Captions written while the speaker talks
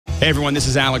Hey everyone, this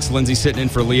is Alex Lindsay sitting in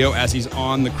for Leo as he's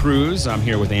on the cruise. I'm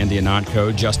here with Andy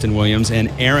Ihnatko, Justin Williams, and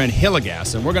Aaron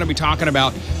Hillegass, and we're going to be talking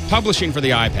about publishing for the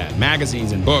iPad,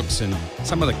 magazines and books, and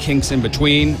some of the kinks in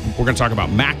between. We're going to talk about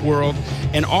MacWorld,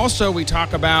 and also we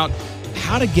talk about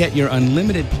how to get your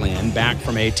unlimited plan back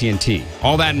from AT&T.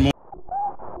 All that and more.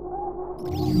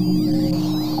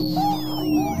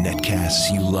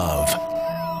 Netcasts you love.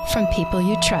 From people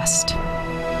you trust.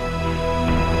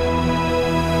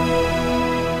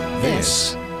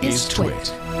 This is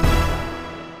Twit.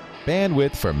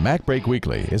 Bandwidth for MacBreak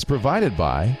Weekly is provided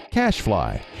by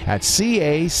Cachefly at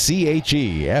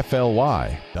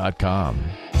CACHEFLY.com.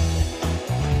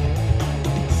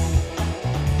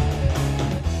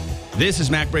 This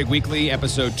is MacBreak Weekly,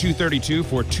 episode 232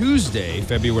 for Tuesday,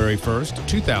 February 1st,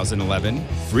 2011.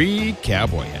 Free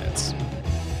cowboy hats.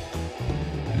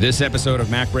 This episode of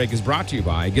MacBreak is brought to you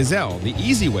by Gazelle, the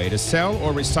easy way to sell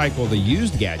or recycle the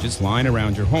used gadgets lying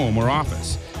around your home or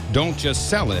office. Don't just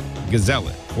sell it, Gazelle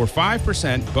it. For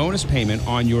 5% bonus payment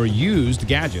on your used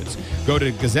gadgets, go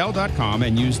to Gazelle.com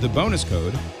and use the bonus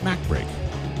code MacBreak.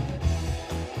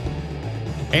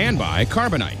 And by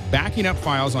Carbonite. Backing up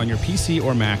files on your PC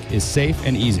or Mac is safe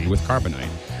and easy with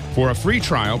Carbonite. For a free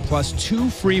trial plus 2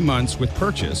 free months with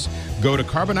purchase, go to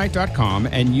Carbonite.com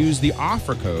and use the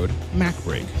offer code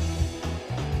MacBreak.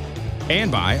 And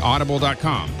by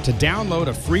Audible.com. To download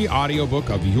a free audiobook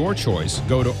of your choice,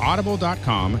 go to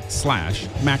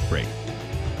Audible.com/MacBreak.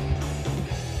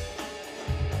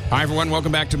 Hi, everyone.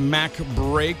 Welcome back to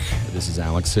MacBreak. This is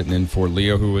Alex sitting in for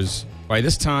Leo, who is, by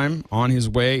this time, on his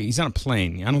way. He's on a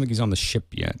plane. I don't think he's on the ship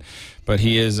yet, but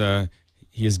he is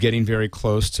getting very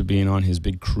close to being on his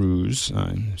big cruise.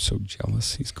 I'm so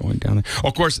jealous. He's going down there.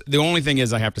 Of course, the only thing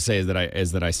is I have to say is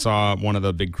that I saw one of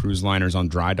the big cruise liners on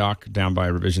dry dock down by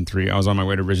Revision 3. I was on my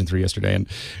way to Revision 3 yesterday, and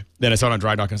then I saw it on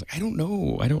dry dock. And I was like, I don't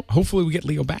know. Hopefully we get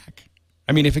Leo back.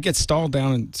 I mean, if it gets stalled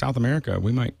down in South America,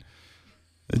 we might.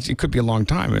 It could be a long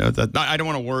time. I don't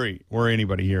want to worry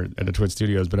anybody here at the Twit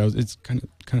Studios, but it's kind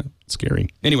of scary.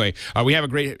 Anyway, we have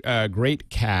a great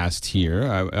cast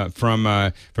here from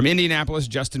Indianapolis.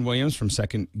 Justin Williams from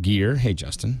Second Gear. Hey,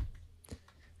 Justin.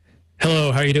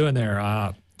 Hello. How are you doing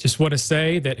there? Just want to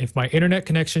say that if my internet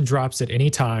connection drops at any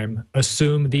time,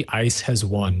 assume the ice has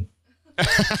won.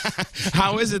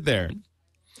 How is it there?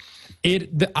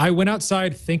 I went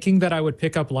outside thinking that I would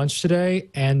pick up lunch today,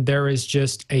 and there is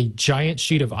just a giant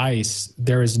sheet of ice.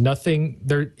 There is nothing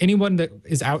there. Anyone that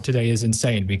is out today is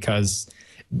insane because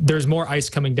there's more ice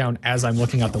coming down as I'm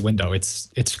looking out the window. It's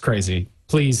crazy.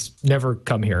 Please never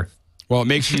come here. Well,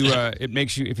 if it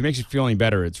makes you feel any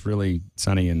better, it's really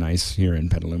sunny and nice here in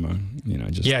Petaluma.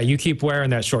 Yeah, you keep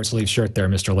wearing that short sleeve shirt there,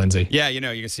 Mr. Lindsay. Yeah, you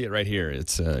can see it right here.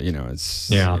 It's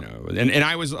and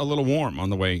I was a little warm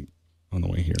on the way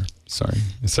here. Sorry.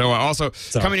 So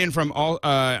coming in from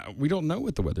we don't know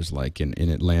what the weather's like in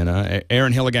Atlanta.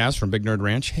 Aaron Hillegass from Big Nerd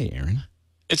Ranch. Hey, Aaron.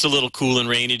 It's a little cool and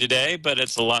rainy today, but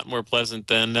it's a lot more pleasant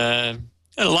than a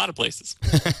lot of places.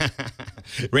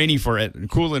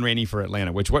 Cool and rainy for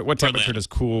Atlanta. What temperature does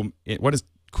cool? What is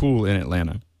cool in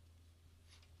Atlanta?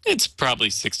 It's probably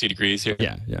 60 degrees here.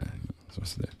 Yeah.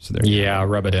 So there you go.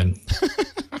 Rub it in.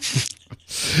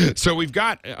 So we've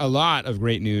got a lot of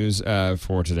great news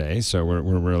for today. So we're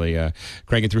really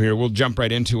cranking through here. We'll jump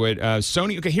right into it.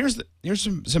 Sony. Okay, here's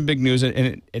some big news,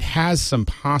 and it has some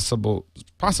possibly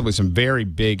some very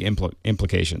big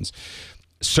implications.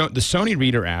 So the Sony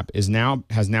Reader app has now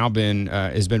been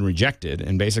rejected,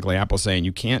 and basically Apple's saying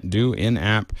you can't do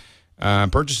in-app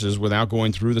purchases without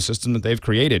going through the system that they've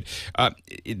created.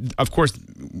 Of course,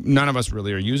 none of us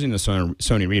really are using the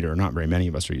Sony Reader. Not very many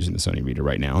of us are using the Sony Reader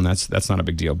right now, and that's not a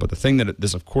big deal. But the thing that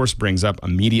this, of course, brings up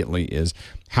immediately is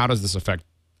how does this affect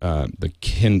the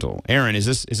Kindle? Aaron, is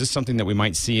this something that we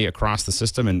might see across the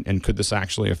system, and could this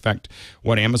actually affect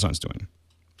what Amazon's doing?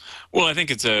 Well, I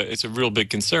think it's a real big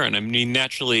concern. I mean,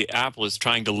 naturally, Apple is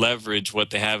trying to leverage what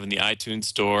they have in the iTunes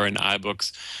Store and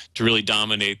iBooks to really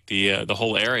dominate the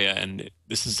whole area, and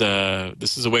this is a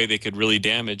way they could really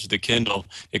damage the Kindle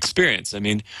experience. I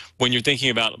mean, when you're thinking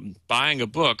about buying a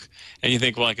book and you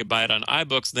think, well, I could buy it on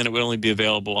iBooks, then it would only be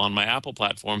available on my Apple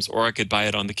platforms, or I could buy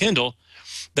it on the Kindle,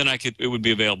 then it would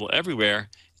be available everywhere.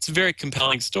 It's a very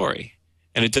compelling story,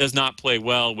 and it does not play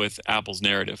well with Apple's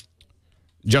narrative.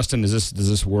 Justin, does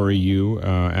this worry you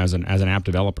as an app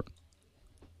developer?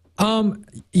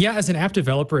 Yeah, as an app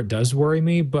developer, it does worry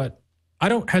me, but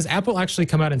has Apple actually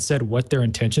come out and said what their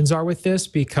intentions are with this?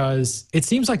 Because it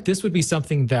seems like this would be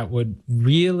something that would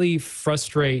really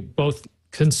frustrate both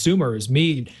consumers,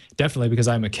 me definitely because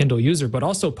I'm a Kindle user, but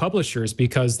also publishers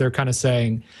because they're kind of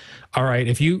saying, all right,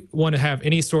 if you want to have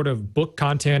any sort of book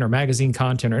content or magazine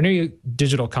content or any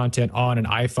digital content on an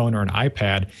iPhone or an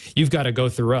iPad, you've got to go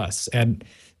through us. And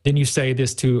then you say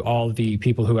this to all the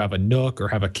people who have a Nook or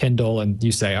have a Kindle, and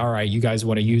you say, all right, you guys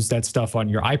want to use that stuff on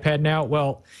your iPad now?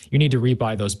 Well, you need to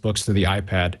rebuy those books through the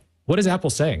iPad. What is Apple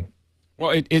saying?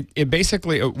 Well, it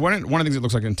basically, one of the things it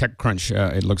looks like in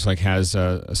TechCrunch, it looks like has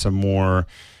some more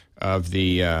of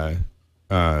the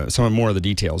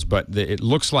details, but it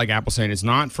looks like Apple's saying it's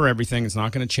not for everything. It's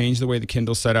not going to change the way the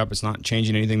Kindle's set up. It's not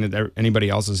changing anything that anybody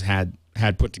else has had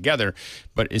put together,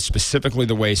 but it's specifically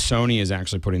the way Sony is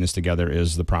actually putting this together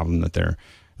is the problem that they're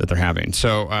having.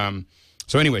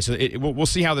 So anyway, we'll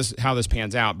see how this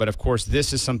pans out. But of course,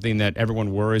 this is something that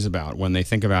everyone worries about when they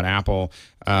think about Apple,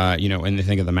 and they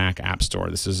think of the Mac App Store.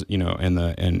 This is, and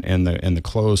the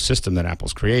closed system that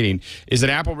Apple's creating is that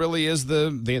Apple really is they're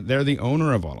the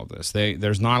owner of all of this.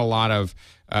 There's not a lot of,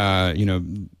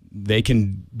 they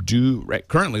can do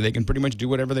currently. They can pretty much do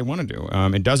whatever they want to do.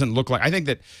 It doesn't look like. I think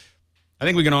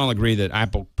we can all agree that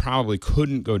Apple probably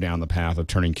couldn't go down the path of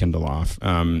turning Kindle off.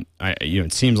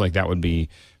 It seems like that would be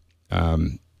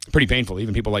pretty painful.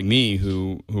 Even people like me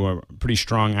who are pretty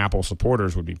strong Apple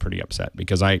supporters would be pretty upset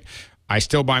because I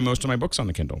still buy most of my books on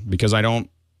the Kindle because I don't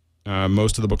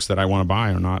most of the books that I want to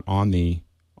buy are not on the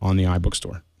iBook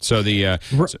store. So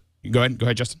go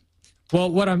ahead, Justin. Well,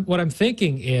 what I'm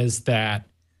thinking is that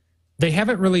they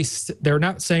haven't really, they're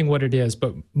not saying what it is,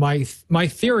 but my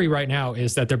theory right now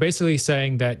is that they're basically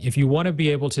saying that if you want to be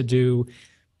able to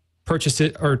purchase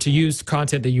it or to use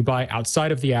content that you buy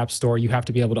outside of the App Store, you have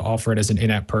to be able to offer it as an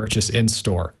in-app purchase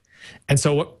in-store. And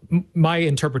so what my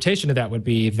interpretation of that would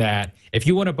be that if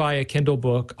you want to buy a Kindle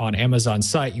book on Amazon's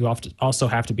site, you also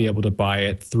have to be able to buy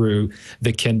it through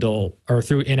the Kindle or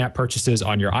through in-app purchases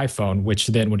on your iPhone, which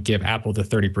then would give Apple the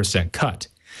 30% cut.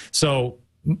 So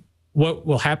what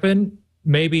will happen,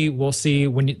 maybe we'll see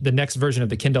when the next version of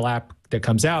the Kindle app that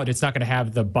comes out, it's not going to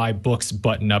have the buy books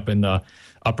button up in the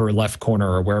upper left corner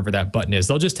or wherever that button is.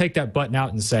 They'll just take that button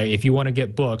out and say, if you want to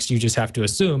get books, you just have to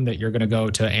assume that you're going to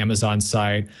go to Amazon's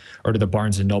site or to the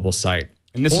Barnes & Noble site.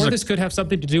 And this could have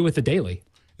something to do with the daily.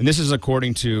 And this is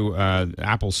according to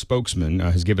Apple's spokesman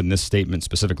has given this statement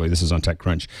specifically. This is on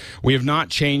TechCrunch. We have not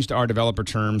changed our developer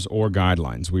terms or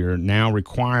guidelines. We are now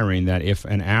requiring that if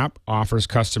an app offers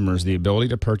customers the ability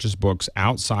to purchase books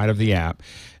outside of the app,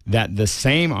 that the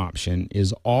same option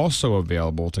is also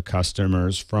available to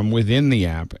customers from within the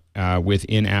app with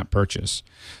in-app purchase.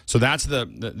 So that's you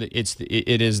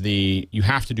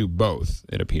have to do both.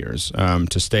 It appears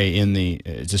to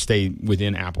stay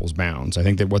within Apple's bounds. I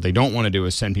think that what they don't want to do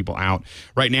is send people out.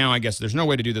 Right now, I guess there's no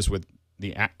way to do this with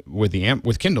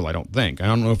Kindle. I don't think. I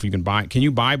don't know if you can buy. Can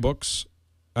you buy books?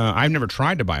 I've never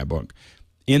tried to buy a book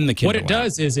in the Kindle What it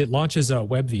does is it launches a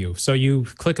web view. So you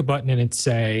click a button and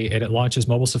it launches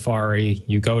Mobile Safari.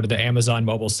 You go to the Amazon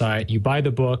mobile site, you buy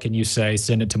the book and you say,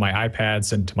 send it to my iPad,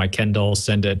 send it to my Kindle,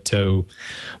 send it to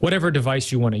whatever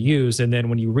device you want to use. And then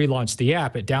when you relaunch the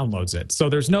app, it downloads it. So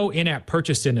there's no in-app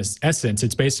purchase in essence.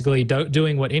 It's basically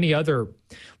doing what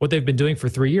they've been doing for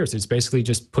 3 years. It's basically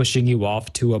just pushing you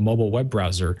off to a mobile web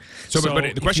browser.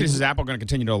 But the question is Apple going to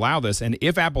continue to allow this? And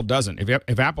if Apple doesn't,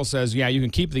 if Apple says, yeah, you can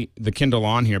keep the Kindle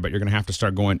on here, but you're going to have to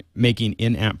start making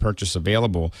in-app purchase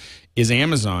available, is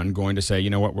Amazon going to say, you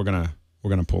know what, we're going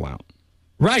to pull out?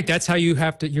 Right. That's how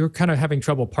you're kind of having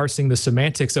trouble parsing the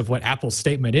semantics of what Apple's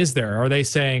statement is there. Are they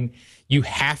saying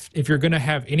if you're going to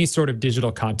have any sort of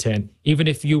digital content, even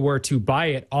if you were to buy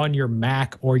it on your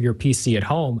Mac or your PC at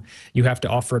home, you have to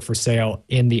offer it for sale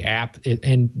in the app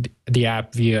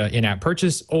via in-app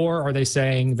purchase? Or are they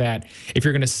saying that if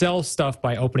you're going to sell stuff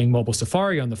by opening Mobile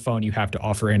Safari on the phone, you have to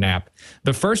offer in-app?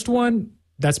 The first one,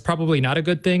 that's probably not a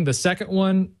good thing. The second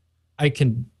one, I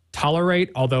can tolerate,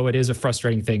 although it is a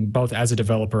frustrating thing both as a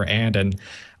developer and an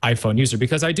iPhone user,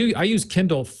 because I use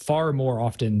Kindle far more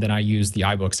often than I use the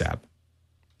iBooks app.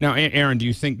 Now, Aaron, do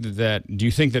you think that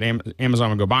Amazon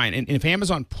would go by? And if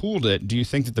Amazon pooled it, do you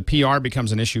think that the PR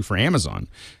becomes an issue for Amazon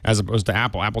as opposed to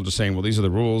Apple? Apple just saying, well, these are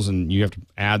the rules, and you have to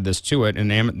add this to it,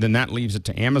 and then that leaves it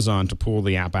to Amazon to pull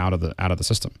the app out of the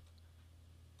system.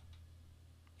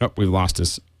 Oh, we lost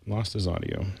his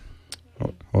audio.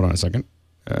 Hold on a second.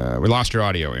 We lost your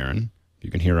audio, Aaron. If you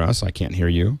can hear us, I can't hear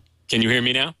you. Can you hear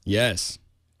me now? Yes.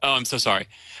 Oh, I'm so sorry.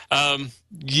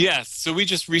 Yes. So we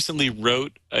just recently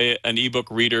wrote an ebook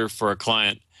reader for a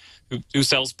client who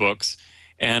sells books,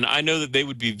 and I know that they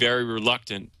would be very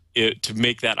reluctant to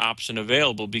make that option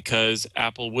available because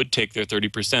Apple would take their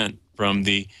 30% from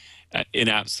the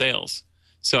in-app sales.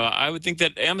 So I would think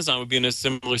that Amazon would be in a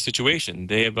similar situation.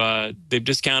 They've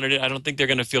discounted it. I don't think they're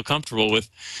going to feel comfortable with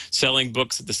selling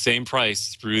books at the same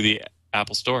price through the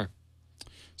Apple Store.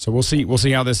 So we'll see. We'll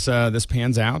see how this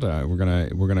pans out. We're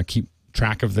gonna keep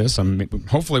track of this.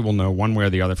 Hopefully we'll know one way or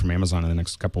the other from Amazon in the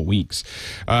next couple of weeks.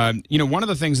 One of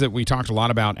the things that we talked a lot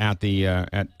about at the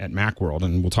at MacWorld,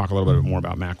 and we'll talk a little bit more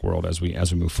about MacWorld as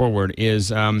we move forward,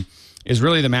 is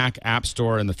really the Mac App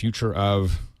Store and the future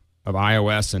of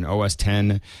iOS and OS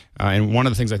 10. And one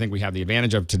of the things I think we have the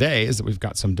advantage of today is that we've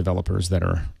got some developers that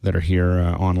are here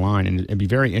online, and it'd be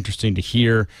very interesting to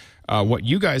hear what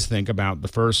you guys think about the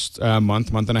first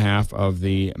month and a half of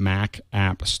the Mac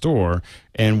App Store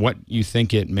and what you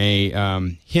think it may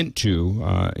hint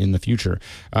to in the future.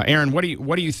 Aaron, what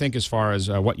do you think as far as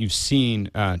what you've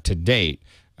seen to date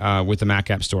with the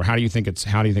Mac App Store? How do you think it's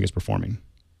performing?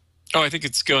 Oh, I think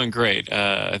it's going great.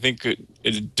 I think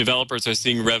developers are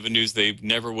seeing revenues they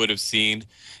never would have seen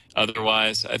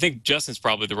otherwise. I think Justin's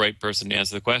probably the right person to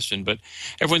answer the question, but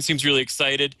everyone seems really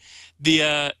excited. The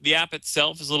app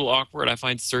itself is a little awkward. I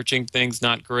find searching things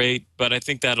not great, but I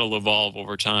think that'll evolve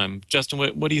over time. Justin,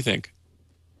 what do you think?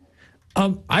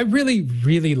 I really,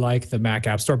 really like the Mac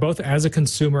App Store, both as a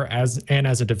consumer and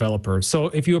as a developer. So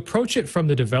if you approach it from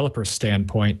the developer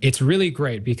standpoint, it's really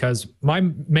great because my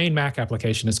main Mac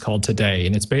application is called Today,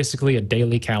 and it's basically a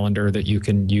daily calendar that you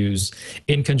can use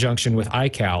in conjunction with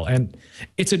iCal. And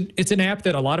it's an app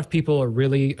that a lot of people are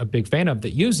really a big fan of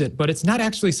that use it, but it's not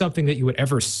actually something that you would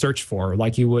ever search for,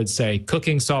 like you would say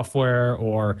cooking software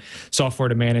or software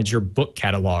to manage your book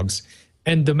catalogs.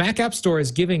 And the Mac App Store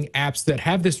is giving apps that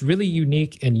have this really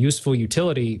unique and useful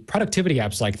utility, productivity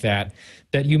apps like that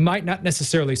you might not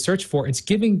necessarily search for. It's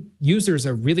giving users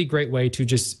a really great way to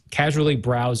just casually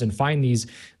browse and find these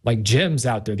like gems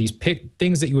out there, these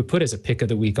things that you would put as a pick of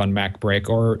the week on MacBreak,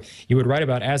 or you would write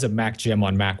about as a Mac gem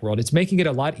on Macworld. It's making it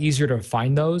a lot easier to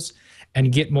find those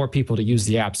and get more people to use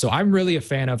the app. So I'm really a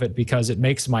fan of it because it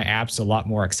makes my apps a lot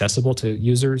more accessible to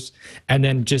users. And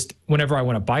then just whenever I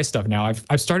want to buy stuff now,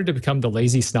 I've started to become the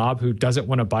lazy snob who doesn't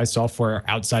want to buy software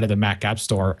outside of the Mac App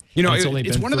Store.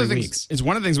 It's one of the things. It's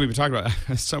one of the things we've been talking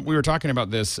about. So we were talking about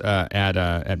this at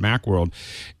MacWorld.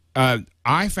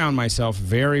 I found myself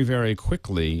very, very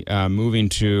quickly moving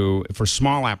for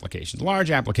small applications. Large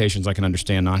applications, I can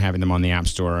understand not having them on the App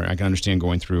Store. I can understand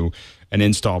going through an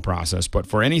install process. But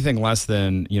for anything less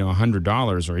than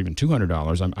 $100 or even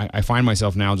 $200, I find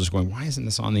myself now just going, why isn't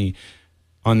this on the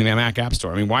Mac App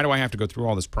Store? I mean, why do I have to go through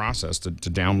all this process to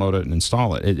download it and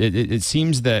install it? It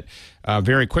seems that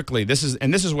very quickly, this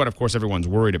is what, of course, everyone's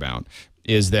worried about,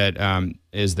 is that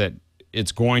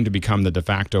it's going to become the de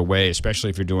facto way, especially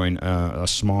if you're doing a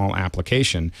small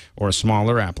application or a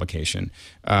smaller application,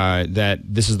 that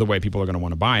this is the way people are going to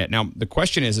want to buy it. Now, the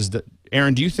question is that,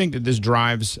 Aaron, do you think that this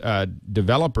drives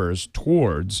developers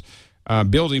towards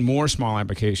building more small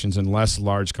applications and less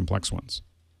large, complex ones?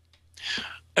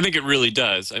 I think it really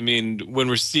does. I mean, when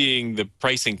we're seeing the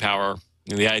pricing power,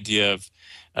 the idea of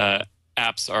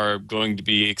apps are going to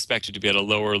be expected to be at a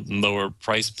lower and lower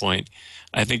price point,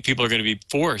 I think people are going to be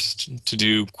forced to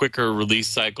do quicker release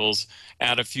cycles,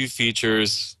 add a few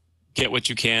features, get what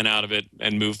you can out of it,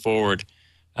 and move forward.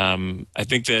 I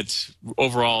think that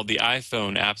overall the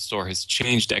iPhone App Store has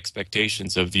changed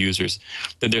expectations of users,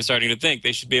 that they're starting to think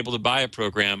they should be able to buy a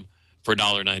program for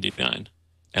 $1.99.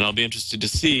 And I'll be interested to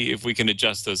see if we can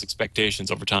adjust those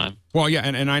expectations over time. Well, yeah,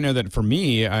 and I know that for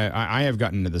me, I have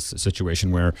gotten into this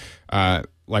situation where,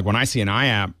 like when I see an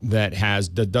iApp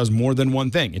that does more than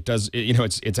one thing,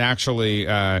 it's actually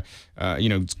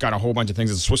it's got a whole bunch of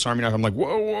things. It's a Swiss Army knife. I'm like,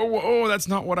 whoa, that's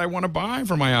not what I want to buy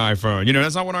for my iPhone.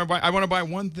 That's not what I buy. I want to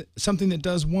buy something that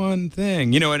does one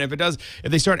thing. And if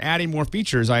they start adding more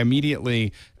features, I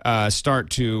immediately start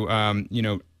to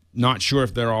not sure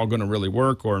if they're all going to really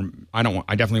work, or I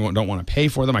definitely don't want to pay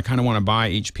for them. I kind of want to buy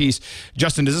each piece.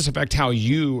 Justin, does this affect how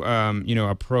you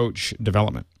approach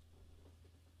development?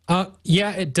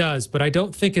 Yeah, it does, but I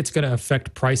don't think it's going to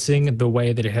affect pricing the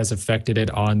way that it has affected it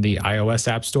on the iOS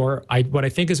App Store. What I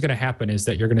think is going to happen is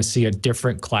that you're going to see a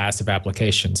different class of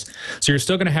applications. So you're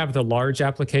still going to have the large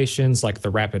applications like the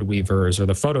Rapid Weavers or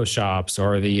the Photoshops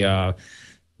or the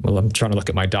well, I'm trying to look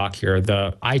at my doc here.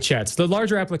 The iChats, the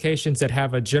larger applications that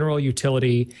have a general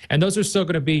utility, and those are still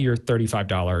going to be your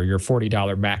 $35 or your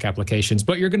 $40 Mac applications.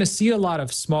 But you're going to see a lot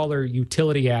of smaller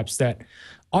utility apps that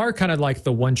are kind of like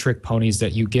the one-trick ponies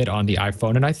that you get on the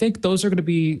iPhone. And I think those are going to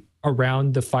be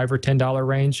around the $5 or $10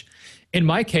 range. In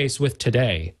my case with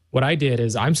Today, what I did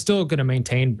is I'm still going to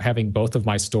maintain having both of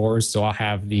my stores. So I'll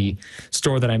have the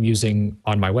store that I'm using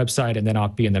on my website, and then I'll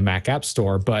be in the Mac App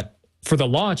Store. But for the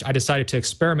launch, I decided to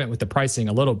experiment with the pricing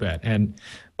a little bit. And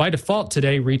by default,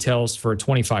 today retails for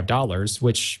 $25,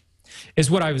 which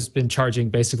is what I've been charging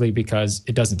basically because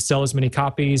it doesn't sell as many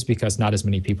copies, because not as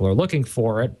many people are looking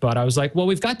for it. But I was like, well,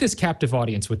 we've got this captive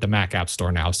audience with the Mac App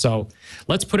Store now, so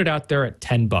let's put it out there at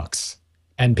 $10.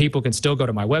 And people can still go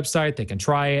to my website, they can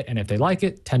try it, and if they like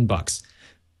it, $10.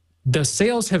 The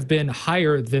sales have been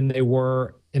higher than they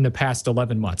were in the past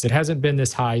 11 months. It hasn't been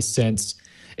this high since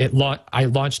I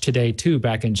launched Today too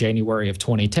back in January of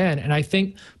 2010. And I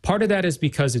think part of that is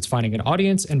because it's finding an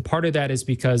audience, and part of that is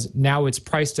because now it's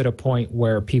priced at a point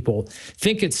where people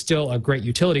think it's still a great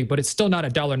utility, but it's still not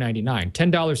 $1.99.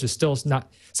 $10 is still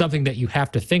not something that you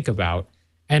have to think about.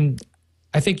 And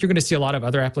I think you're going to see a lot of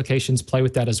other applications play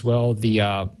with that as well.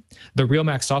 The Real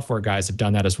Mac software guys have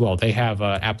done that as well. They have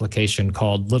an application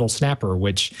called Little Snapper,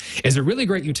 which is a really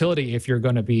great utility if you're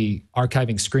going to be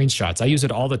archiving screenshots. I use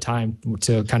it all the time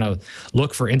to kind of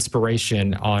look for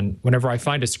inspiration on whenever I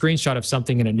find a screenshot of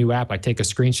something in a new app, I take a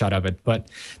screenshot of it. But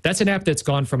that's an app that's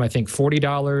gone from, I think,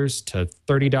 $40 to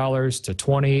 $30 to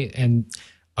 $20. And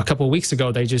a couple of weeks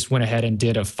ago, they just went ahead and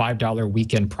did a $5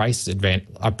 weekend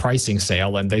pricing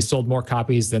sale, and they sold more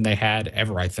copies than they had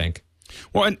ever, I think.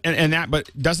 Well, and that, but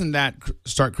doesn't that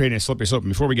start creating a slippery slope?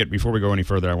 Before we go any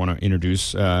further, I want to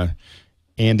introduce Andy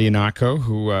Ihnatko,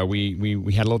 who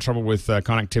we had a little trouble with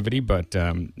connectivity,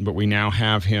 but we now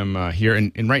have him here,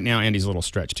 and right now Andy's a little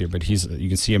stretched here, but you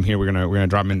can see him here. We're gonna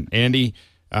drop him in. Andy,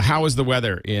 how is the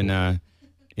weather in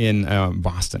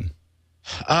Boston?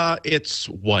 It's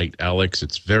white, Alex.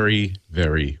 It's very,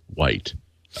 very white.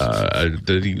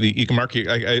 You can mark.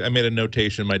 I made a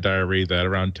notation in my diary that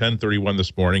around 10:31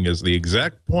 this morning is the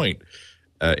exact point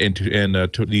in the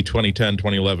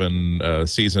 2010-2011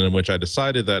 season in which I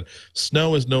decided that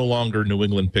snow is no longer New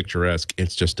England picturesque.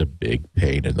 It's just a big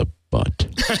pain in the butt.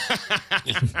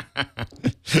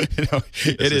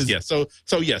 It is. Yes. So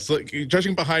yes. Look,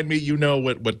 judging behind me, you know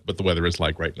what the weather is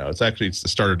like right now. It's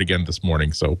started again this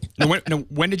morning. So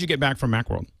when did you get back from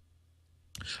MacWorld?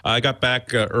 I got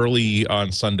back early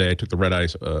on Sunday. I took the red eye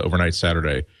overnight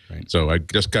Saturday. Right. So I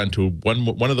just got into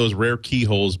one of those rare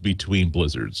keyholes between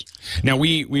blizzards. Now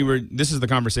we were. This is the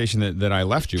conversation that I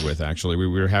left you with. Actually, we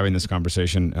were having this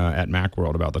conversation at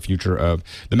MacWorld about the future of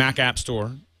the Mac App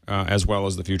Store, as well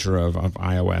as the future of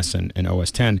iOS and OS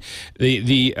 10.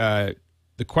 The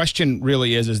question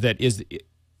really is the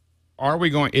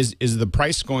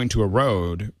price going to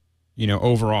erode?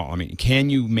 Overall, I mean, can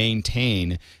you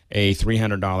maintain a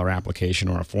 $300 application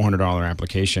or a $400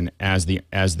 application as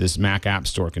this Mac App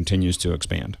Store continues to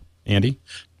expand? Andy?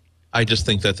 I just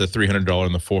think that the $300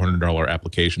 and the $400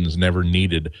 applications never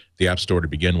needed the App Store to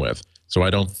begin with. So I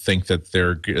don't think that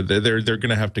they're going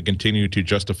to have to continue to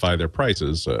justify their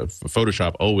prices.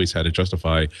 Photoshop always had to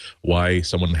justify why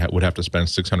someone would have to spend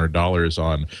 $600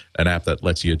 on an app that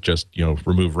lets you just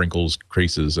remove wrinkles,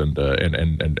 creases, and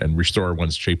restore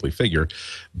one's shapely figure.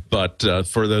 But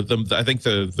for I think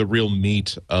the real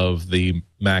meat of the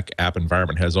Mac app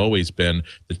environment has always been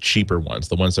the cheaper ones,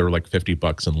 the ones that are like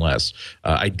 $50 and less.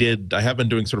 I have been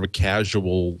doing sort of a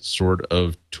casual sort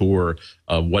of tour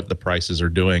of what the prices are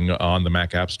doing on the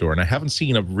Mac App Store, and I haven't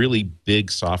seen a really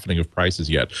big softening of prices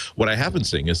yet. What I have been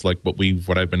seeing is like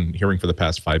what I've been hearing for the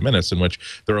past 5 minutes, in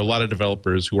which there are a lot of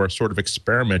developers who are sort of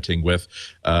experimenting with,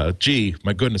 gee,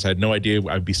 my goodness, I had no idea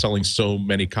I'd be selling so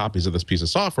many copies of this piece of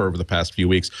software over the past few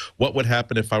weeks. What would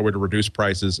happen if I were to reduce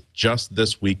prices just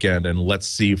this weekend, and let's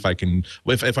see if I can,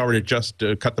 if I were to just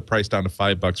cut the price down to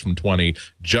 $5 from 20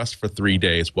 just for 3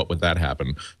 days, what would that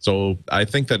happen? So I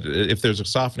think that if there's a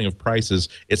softening of prices,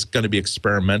 it's going to be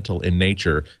experimental in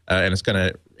nature, and it's going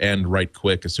to end right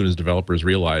quick as soon as developers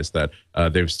realize that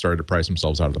they've started to price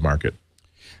themselves out of the market.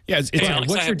 Yeah, it's Alex,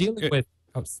 what you're dealing with.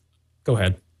 Oh, go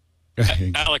ahead.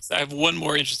 Alex, I have one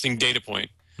more interesting data point,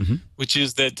 which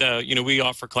is that we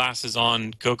offer classes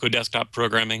on Cocoa desktop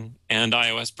programming and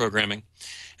iOS programming,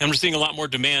 and we're seeing a lot more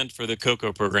demand for the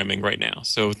Cocoa programming right now.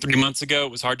 So 3 months ago,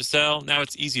 it was hard to sell. Now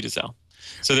it's easy to sell.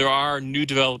 So there are new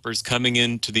developers coming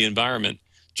into the environment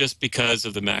just because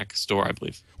of the Mac Store, I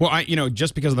believe. Well,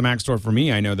 just because of the Mac Store, for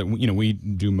me, I know that we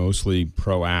do mostly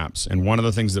pro apps, and one of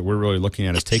the things that we're really looking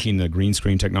at is taking the green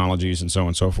screen technologies and so on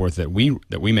and so forth that we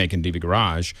make in DV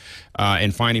Garage,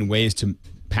 and finding ways to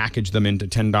package them into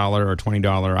 $10 or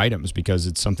 $20 items, because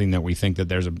it's something that we think that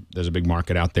there's a big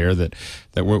market out there that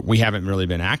we haven't really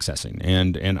been accessing,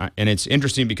 and it's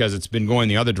interesting because it's been going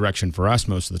the other direction for us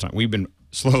most of the time. We've been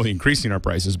slowly increasing our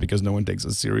prices because no one takes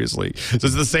us seriously. So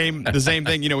it's the same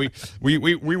thing.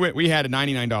 We had a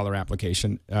 $99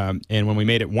 application, and when we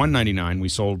made it $199, we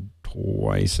sold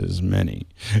twice as many.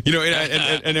 You know,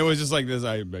 and it was just like this.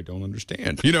 I don't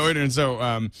understand. You know, and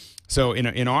so so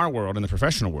in our world, in the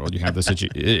professional world, you have this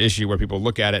issue where people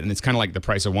look at it and it's kind of like the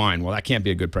price of wine. Well, that can't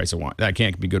be a good price of wine. That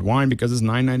can't be good wine because it's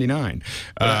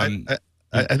 $9.99.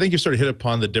 I think you sort of hit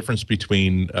upon the difference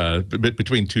between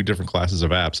two different classes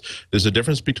of apps. There's a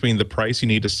difference between the price you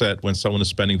need to set when someone is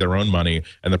spending their own money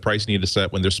and the price you need to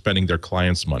set when they're spending their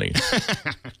client's money.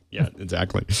 Yeah,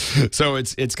 exactly. So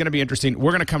it's going to be interesting.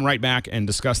 We're going to come right back and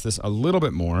discuss this a little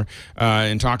bit more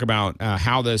and talk about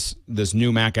how this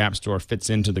new Mac App Store fits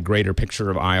into the greater picture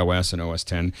of iOS and OS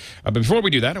X. But before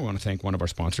we do that, I want to thank one of our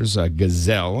sponsors,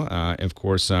 Gazelle. Of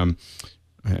course, I'm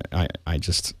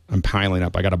piling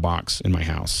up. I got a box in my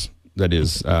house that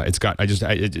is it's got a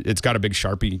big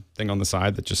Sharpie thing on the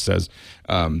side that just says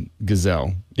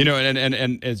Gazelle. You know,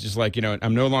 and it's just like, you know,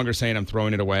 I'm no longer saying I'm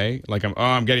throwing it away. Like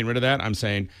I'm getting rid of that. I'm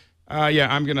saying, yeah,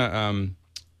 I'm gonna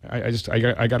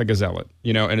I got to Gazelle it.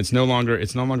 You know, and it's no longer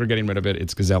getting rid of it.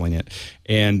 It's gazelling it.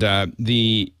 And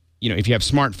you know, if you have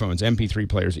smartphones, MP3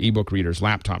 players, ebook readers,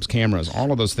 laptops, cameras,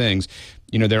 all of those things,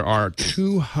 you know, there are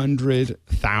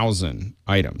 200,000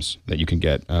 items that you can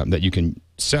get that you can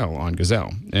sell on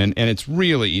Gazelle, and it's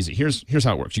really easy. Here's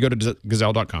how it works. You go to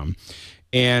Gazelle.com,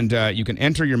 and you can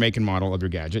enter your make and model of your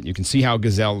gadget. You can see how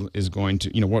Gazelle is going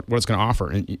to, you know, what it's going to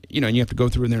offer, and you know, and you have to go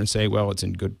through in there and say, well, it's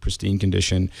in good pristine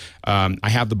condition. I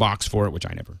have the box for it, which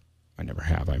I never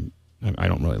have. I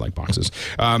don't really like boxes.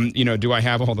 You know, do I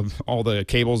have all the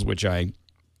cables, which I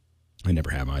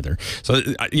never have either. So,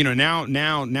 you know, now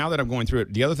that I'm going through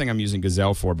it, the other thing I'm using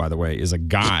Gazelle for, by the way, is a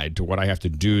guide to what I have to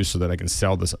do so that I can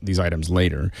sell these items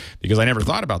later, because I never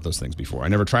thought about those things before. I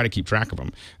never try to keep track of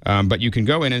them. But you can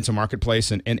go in, it's a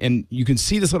marketplace, and you can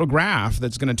see this little graph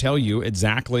that's going to tell you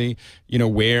exactly, you know,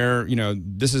 where, you know,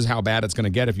 this is how bad it's going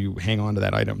to get if you hang on to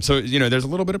that item. So, you know, there's a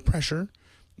little bit of pressure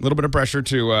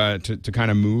to kind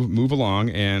of move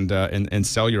along and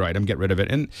sell your item, get rid of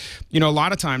it. And, you know, a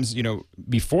lot of times, you know,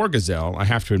 before Gazelle, I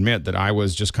have to admit that I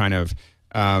was just kind of,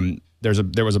 there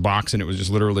was a box and it was just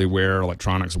literally where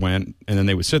electronics went, and then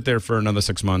they would sit there for another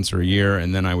 6 months or a year,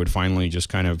 and then I would finally just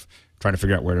kind of try to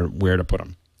figure out where to put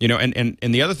them. You know, and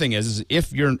the other thing is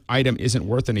if your item isn't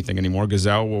worth anything anymore,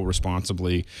 Gazelle will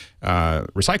responsibly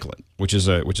recycle it, which is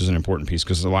an important piece,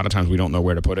 because a lot of times we don't know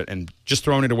where to put it, and just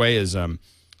throwing it away is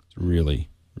really,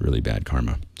 really bad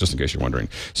karma, just in case you're wondering.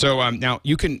 So now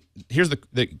you can, here's the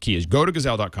key is go to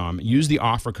Gazelle.com, use the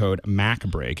offer code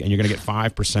MacBreak, and you're going to get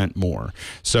 5% more.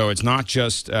 So it's not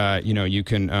just, you know, you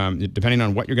can, depending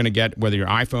on what you're going to get, whether your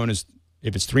iPhone is,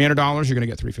 if it's $300, you're going to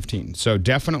get $315. So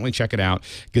definitely check it out.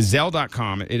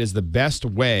 Gazelle.com, it is the best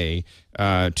way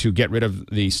to get rid of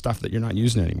the stuff that you're not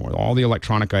using anymore, all the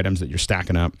electronic items that you're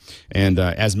stacking up. And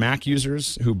as Mac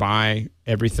users who buy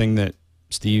everything that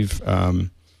Steve,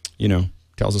 you know,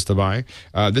 tells us to buy,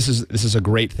 this is a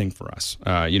great thing for us.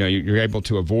 You know, you're able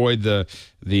to avoid the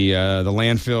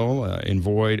landfill,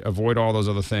 avoid all those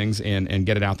other things, and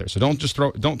get it out there. So don't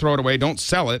throw it away. Don't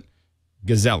sell it.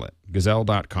 Gazelle it.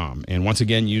 Gazelle.com. And once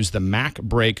again, use the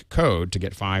MacBreak code to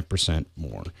get 5%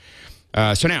 more.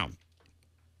 So now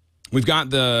we have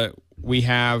the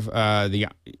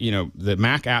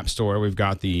Mac App Store. We've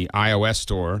got the iOS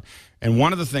Store, and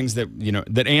one of the things that, you know,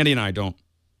 that Andy and I don't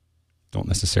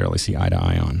necessarily see eye to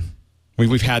eye on.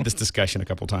 We've had this discussion a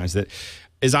couple times. I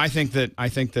think that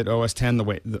OS X,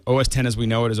 the OS X as we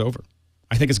know it, is over.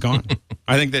 I think it's gone.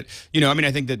 I think that, you know, I mean,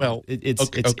 I think that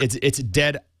it's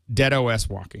dead OS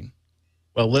walking.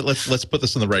 Well, let's put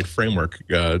this in the right framework.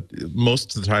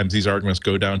 Most of the times, these arguments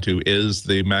go down to is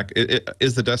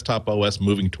the desktop OS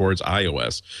moving towards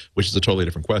iOS, which is a totally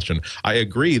different question. I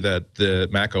agree that the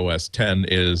Mac OS X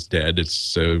is dead.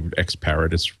 It's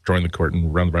X-Parrot. It's drawing the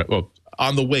curtain around the right. Well,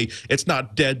 on the way, it's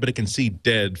not dead, but it can see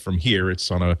dead from here.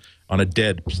 It's on a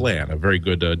dead plan, a very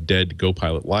good dead Go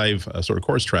Pilot Live sort of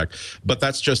course track. But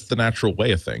that's just the natural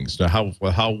way of things. Now,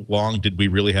 how long did we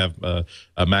really have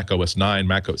a Mac OS 9,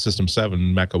 Mac OS System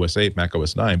 7, Mac OS 8, Mac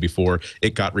OS 9 before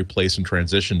it got replaced and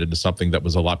transitioned into something that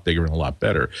was a lot bigger and a lot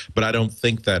better? But I don't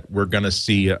think that we're going to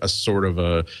see a sort of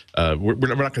we're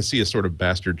not going to see a sort of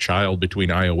bastard child between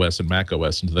iOS and Mac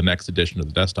OS into the next edition of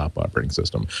the desktop operating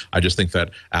system. I just think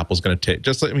that Apple's going to take,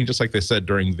 just like they said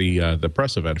during the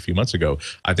press event a few months ago,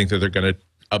 I think that they're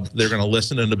going to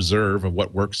listen and observe of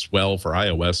what works well for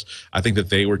iOS. I think that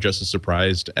they were just as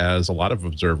surprised as a lot of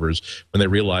observers when they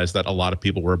realized that a lot of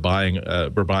people were buying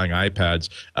iPads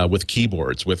with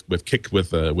keyboards, with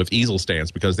easel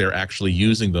stands, because they're actually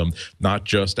using them not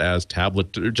just as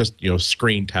tablet, just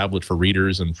screen tablet for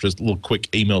readers and just little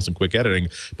quick emails and quick editing,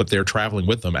 but they're traveling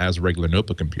with them as a regular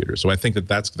notebook computer. So I think that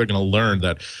they're going to learn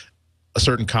that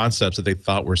certain concepts that they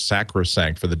thought were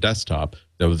sacrosanct for the desktop.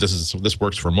 This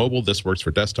works for mobile, this works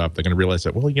for desktop. They're going to realize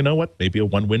that, well, you know what? Maybe a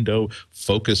one-window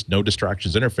focused, no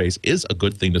distractions interface is a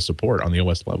good thing to support on the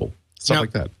OS level. Stuff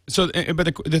like that. So, but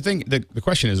the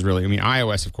question is really, I mean,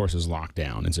 iOS, of course, is locked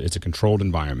down. It's a controlled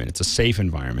environment. It's a safe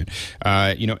environment.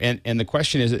 And the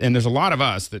question is, and there's a lot of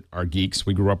us that are geeks.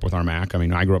 We grew up with our Mac. I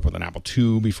mean, I grew up with an Apple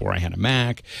II before I had a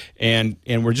Mac, and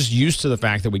we're just used to the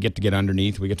fact that we get to get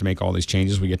underneath. We get to make all these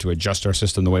changes. We get to adjust our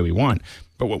system the way we want.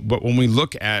 But when we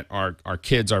look at our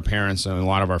kids, our parents, and a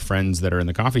lot of our friends that are in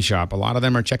the coffee shop, a lot of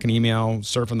them are checking email,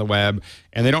 surfing the web,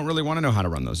 and they don't really want to know how to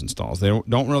run those installs. They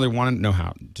don't really want to know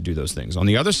how to do those things. On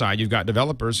the other side, you've got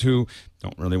developers who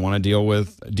don't really want to deal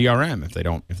with DRM if they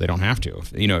don't have to.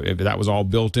 If that was all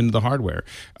built into the hardware.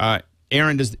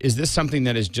 Aaron, is this something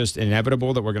that is just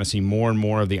inevitable that we're going to see more and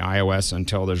more of the iOS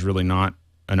until there's really not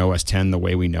an OS 10 the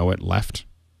way we know it left?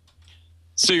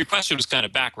 So your question was kind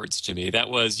of backwards to me. That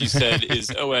was, you said, is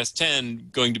OS 10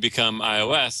 going to become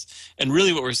iOS? And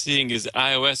really what we're seeing is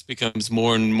iOS becomes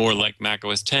more and more like Mac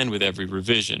OS 10 with every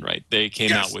revision, right? They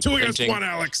came out with printing. One,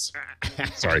 Alex.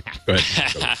 Sorry, go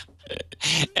ahead.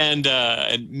 And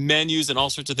menus and all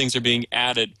sorts of things are being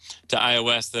added to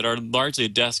iOS that are largely a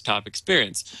desktop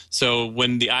experience. So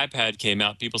when the iPad came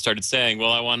out, people started saying,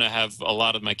 well, I want to have a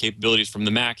lot of my capabilities from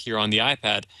the Mac here on the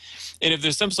iPad. And if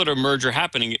there's some sort of merger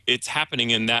happening, it's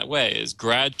happening in that way, as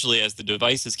gradually as the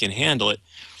devices can handle it,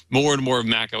 more and more of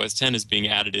Mac OS 10 is being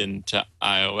added into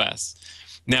iOS.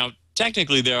 Now,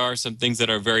 technically, there are some things that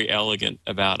are very elegant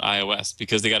about iOS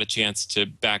because they got a chance to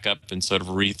back up and sort of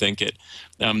rethink it.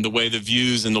 The way the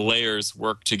views and the layers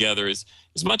work together is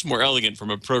much more elegant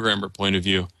from a programmer point of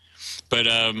view. But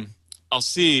I'll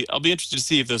be interested to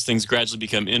see if those things gradually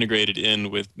become integrated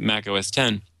in with Mac OS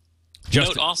 10.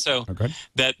 Note also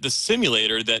that the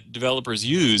simulator that developers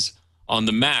use on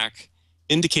the Mac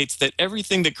indicates that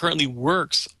everything that currently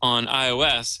works on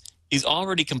iOS is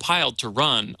already compiled to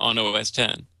run on OS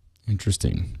 10.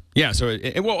 Interesting. Yeah. So,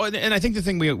 and I think the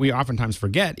thing we oftentimes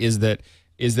forget is that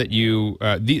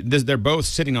they're both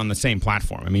sitting on the same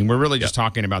platform. I mean, we're really just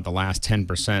talking about the last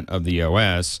 10% of the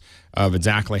OS of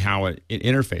exactly how it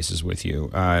interfaces with you.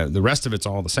 The rest of it's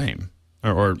all the same.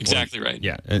 Exactly right.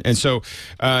 Yeah. And so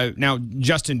now,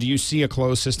 Justin, do you see a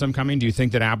closed system coming? Do you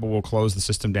think that Apple will close the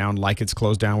system down like it's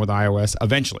closed down with iOS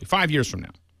eventually, 5 years from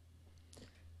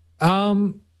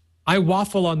now? I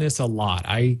waffle on this a lot.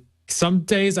 Some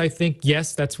days I think,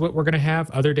 yes, that's what we're going to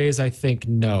have. Other days I think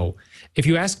no. If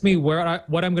you ask me what I'm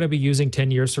going to be using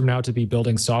 10 years from now to be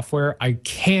building software, I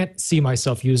can't see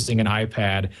myself using an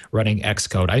iPad running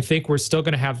Xcode. I think we're still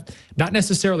going to have not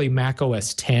necessarily Mac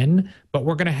OS 10, but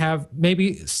we're going to have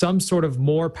maybe some sort of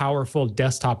more powerful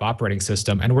desktop operating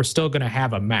system, and we're still going to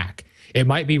have a Mac. It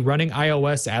might be running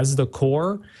iOS as the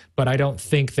core, but I don't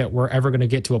think that we're ever going to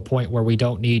get to a point where we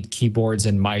don't need keyboards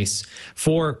and mice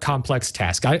for complex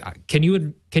tasks. Can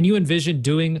you envision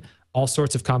doing all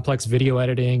sorts of complex video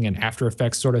editing and After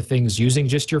Effects sort of things using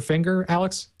just your finger,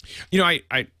 Alex?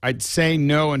 I'd say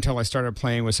no until I started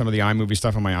playing with some of the iMovie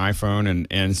stuff on my iPhone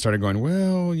and started going,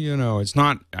 well, it's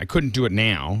not. I couldn't do it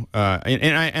now.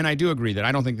 And I do agree that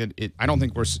I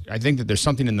think that there's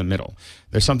something in the middle.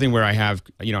 There's something where I have,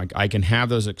 I can have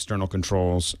those external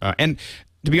controls. And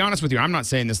to be honest with you, I'm not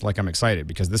saying this like I'm excited,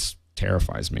 because this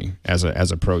terrifies me as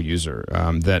a pro user,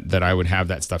 that I would have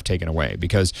that stuff taken away,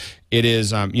 because it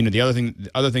is the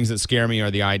other things that scare me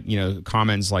are the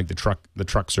comments like the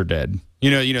trucks are dead.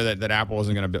 That Apple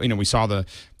isn't going to build. We saw the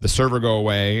server go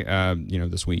away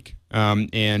this week,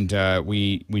 and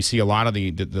we see a lot of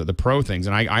the Pro things,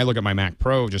 and I look at my Mac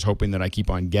Pro just hoping that I keep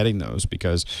on getting those,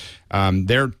 because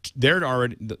they're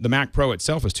already, the Mac Pro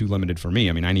itself is too limited for me.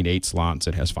 I mean, I need 8 slots.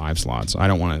 It has 5 slots. I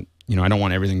don't want to. I don't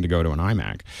want everything to go to an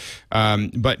iMac,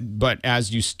 but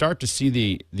as you start to see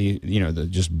the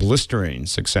just blistering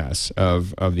success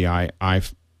of the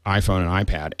iPhone and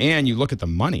iPad, and you look at the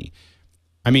money,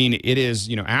 I mean, it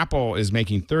is, Apple is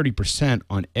making 30%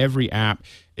 on every app.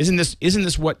 Isn't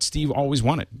this what Steve always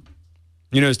wanted?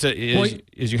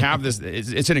 Is you have this?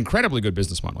 It's an incredibly good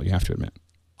business model, you have to admit.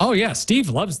 Oh yeah, Steve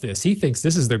loves this. He thinks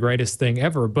this is the greatest thing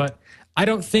ever. But I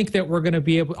don't think that we're going to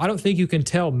be able. I don't think you can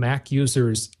tell Mac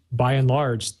users, by and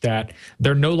large, that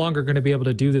they're no longer going to be able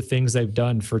to do the things they've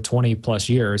done for 20 plus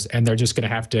years, and they're just going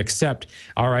to have to accept,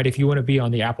 all right, if you want to be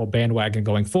on the Apple bandwagon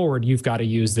going forward, you've got to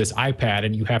use this iPad,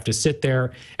 and you have to sit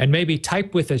there and maybe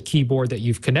type with a keyboard that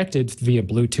you've connected via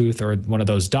Bluetooth or one of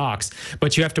those docks,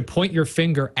 but you have to point your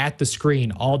finger at the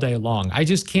screen all day long. I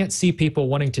just can't see people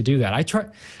wanting to do that. I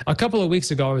tried a couple of weeks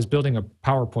ago. I was building a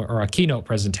PowerPoint or a Keynote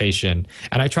presentation,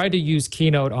 and I tried to use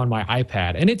Keynote on my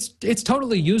iPad, and it's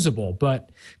totally usable, but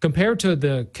compared to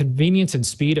the convenience and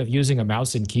speed of using a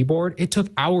mouse and keyboard, it took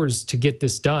hours to get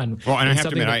this done. Well, and I have to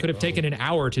admit, that could have taken an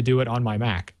hour to do it on my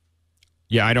Mac.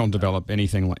 Yeah, I don't develop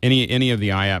anything like any of the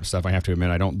iApp stuff. I have to admit,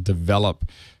 I don't develop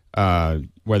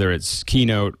whether it's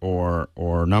Keynote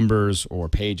or Numbers or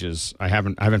Pages. I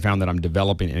haven't found that I'm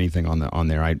developing anything on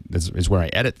there. This is where I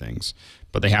edit things,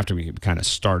 but they have to be kind of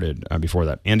started before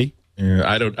that. Andy? Yeah,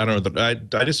 I don't know.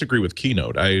 I disagree with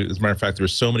Keynote. As a matter of fact,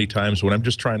 there's so many times when I'm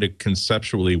just trying to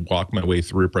conceptually walk my way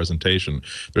through a presentation.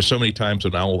 There's so many times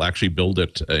when I will actually build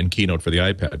it in Keynote for the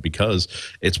iPad, because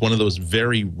it's one of those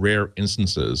very rare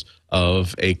instances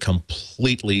of a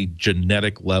completely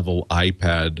genetic level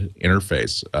iPad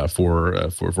interface for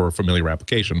a familiar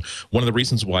application. One of the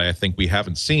reasons why I think we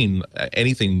haven't seen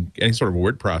any sort of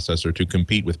word processor to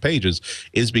compete with Pages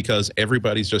is because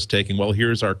everybody's just taking, well,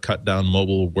 here's our cut down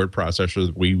mobile word processor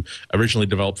that we originally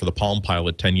developed for the Palm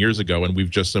Pilot 10 years ago, and we've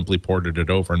just simply ported it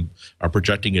over and are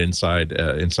projecting it inside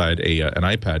an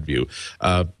iPad view.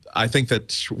 I think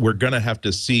that we're going to have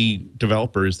to see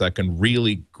developers that can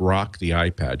really grok the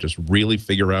iPad, just really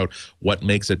figure out what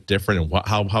makes it different and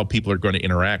how people are going to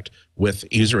interact with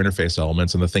user interface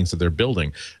elements and the things that they're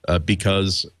building,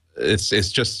 because it's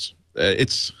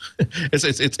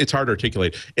hard to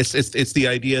articulate. It's the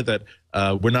idea that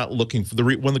we're not looking for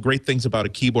one of the great things about a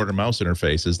keyboard and mouse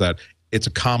interface is that it's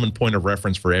a common point of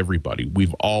reference for everybody.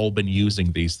 We've all been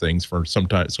using these things for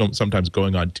sometimes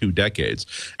going on 2 decades.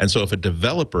 And so if a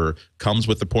developer comes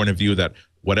with the point of view that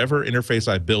whatever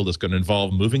interface I build is going to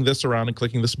involve moving this around and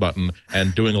clicking this button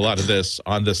and doing a lot of this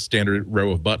on this standard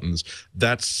row of buttons,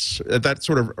 that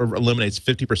sort of eliminates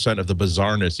 50% of the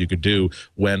bizarreness you could do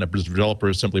when a developer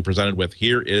is simply presented with,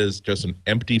 here is just an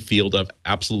empty field of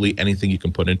absolutely anything you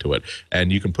can put into it.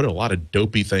 And you can put a lot of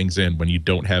dopey things in when you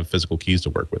don't have physical keys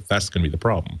to work with. That's going to be the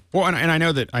problem. Well, and I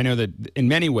know that in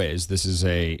many ways this is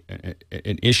an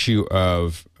issue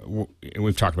of,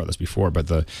 we've talked about this before, but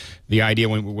the idea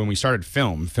when we started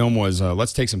film was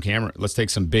let's take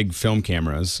some big film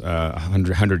cameras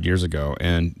 100 years ago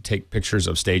and take pictures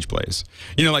of stage plays,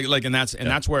 and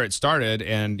that's where it started.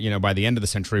 And by the end of the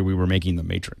century we were making The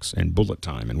Matrix and Bullet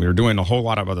Time, and we were doing a whole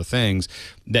lot of other things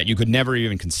that you could never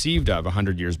even conceived of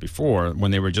 100 years before,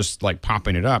 when they were just like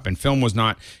popping it up. And film was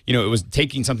not, it was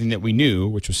taking something that we knew,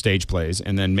 which was stage plays,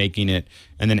 and then making it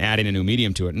and then adding a new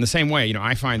medium to it. In the same way,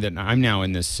 I find that I'm now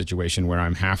in this situation where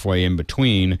I'm halfway in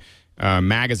between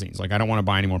magazines. Like, I don't want to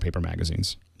buy any more paper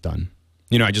magazines. Done.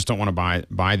 I just don't want to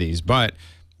buy these. But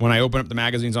when I open up the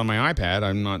magazines on my iPad,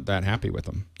 I'm not that happy with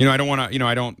them. I don't want to.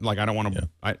 I don't want to.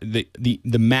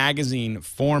 The magazine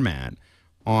format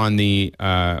on the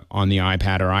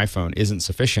iPad or iPhone isn't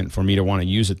sufficient for me to want to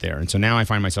use it there. And so now I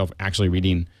find myself actually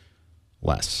reading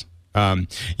less.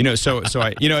 It's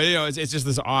just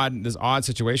this odd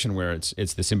situation where it's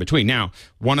this in between. Now,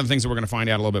 one of the things that we're going to find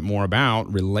out a little bit more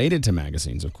about related to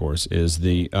magazines, of course, is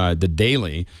the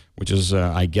Daily, which is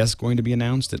I guess going to be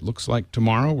announced. It looks like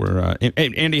tomorrow.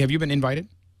 Andy, have you been invited?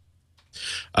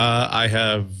 I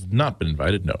have not been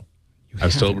invited. No, I'm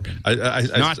still.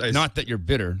 Not that you're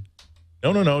bitter.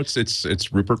 No.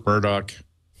 It's Rupert Murdoch.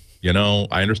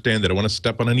 I understand that I don't want to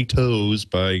step on any toes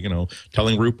by,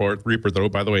 telling Rupert that, oh,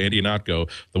 by the way, Ihnatko,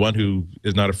 the one who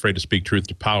is not afraid to speak truth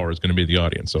to power, is going to be the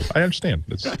audience. So I understand.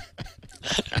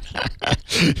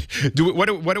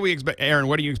 What do we expect, Aaron?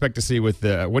 What do you expect to see with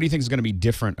what do you think is going to be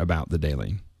different about the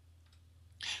Daily?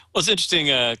 Well, it's an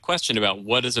interesting question about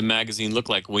what does a magazine look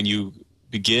like when you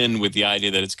begin with the idea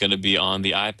that it's going to be on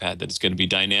the iPad, that it's going to be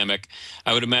dynamic.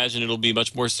 I would imagine it'll be a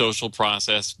much more social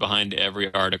process behind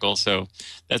every article. So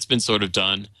that's been sort of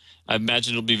done. I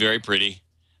imagine it'll be very pretty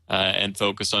and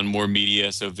focused on more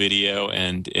media, so video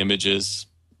and images.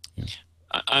 Yeah.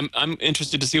 I'm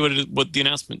interested to see what the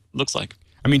announcement looks like.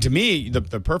 I mean, to me, the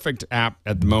perfect app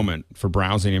at the moment for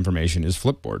browsing information is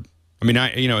Flipboard. I mean,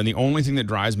 and the only thing that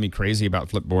drives me crazy about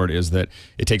Flipboard is that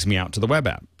it takes me out to the web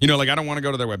app. I don't want to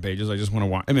go to their web pages. I just want to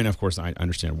watch. I mean, of course, I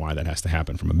understand why that has to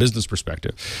happen from a business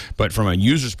perspective, but from a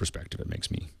user's perspective, it makes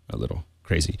me a little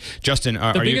crazy. Justin,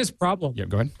 the biggest problem. Yeah,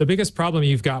 go ahead. The biggest problem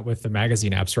you've got with the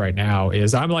magazine apps right now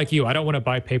is I'm like you. I don't want to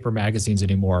buy paper magazines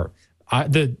anymore.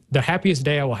 The happiest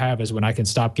day I will have is when I can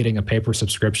stop getting a paper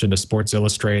subscription to Sports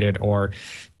Illustrated or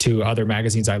to other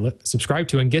magazines I subscribe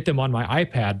to and get them on my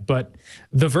iPad. But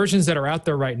the versions that are out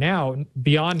there right now,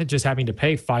 beyond just having to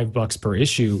pay $5 per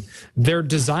issue, they're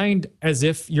designed as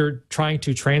if you're trying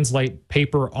to translate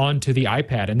paper onto the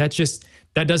iPad, and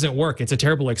that doesn't work. It's a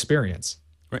terrible experience.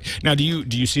 Right. Now, do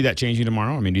you see that changing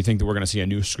tomorrow? I mean, do you think that we're going to see a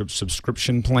new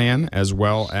subscription plan as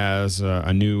well as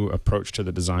a new approach to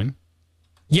the design?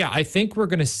 Yeah, I think we're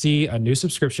going to see a new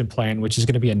subscription plan, which is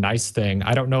going to be a nice thing.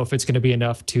 I don't know if it's going to be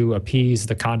enough to appease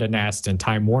the Condé Nast and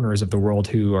Time Warners of the world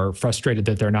who are frustrated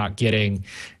that they're not getting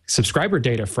subscriber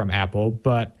data from Apple,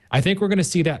 but I think we're going to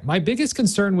see that. My biggest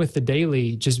concern with the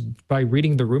daily, just by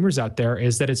reading the rumors out there,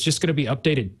 is that it's just going to be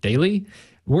updated daily.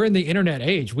 We're in the internet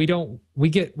age. We go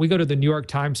to the New York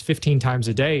Times 15 times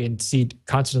a day and see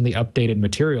constantly updated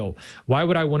material. Why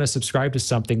would I want to subscribe to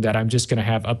something that I'm just going to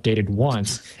have updated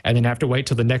once and then have to wait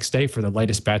till the next day for the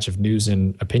latest batch of news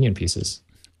and opinion pieces?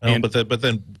 But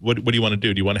then what do you want to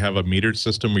do? Do you want to have a metered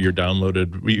system where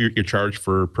you're charged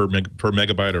for per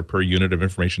megabyte or per unit of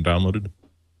information downloaded?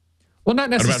 Well,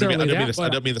 not necessarily I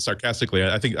don't mean this sarcastically.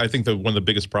 I think that one of the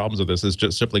biggest problems of this is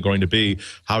just simply going to be,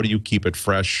 how do you keep it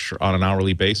fresh on an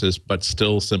hourly basis, but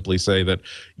still simply say that,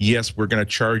 yes, we're going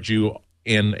to charge you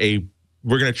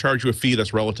a fee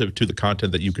that's relative to the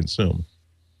content that you consume.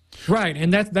 Right,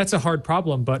 and that's a hard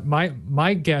problem. But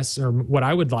my guess, or what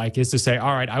I would like, is to say,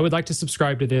 all right, I would like to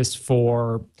subscribe to this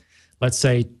for, let's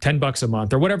say, $10 a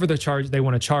month or whatever they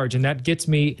want to charge, and that gets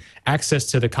me access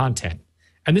to the content.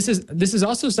 And this is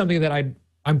also something that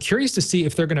I'm curious to see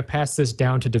if they're going to pass this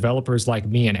down to developers like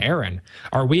me and Aaron.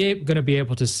 Are we going to be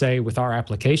able to say with our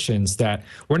applications that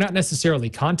we're not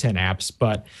necessarily content apps,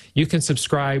 but you can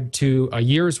subscribe to a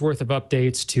year's worth of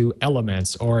updates to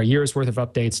Elements or a year's worth of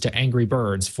updates to Angry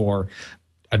Birds for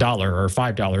 $1 or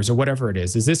 $5 or whatever it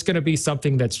is? Is this going to be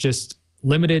something that's just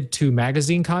limited to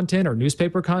magazine content or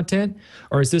newspaper content?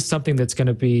 Or is this something that's going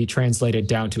to be translated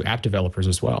down to app developers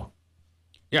as well?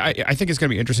 Yeah, I think it's going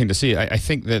to be interesting to see. I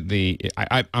think that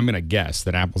I'm going to guess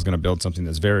that Apple's going to build something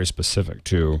that's very specific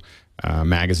to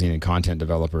magazine and content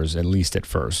developers, at least at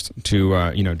first, to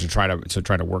try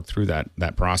to work through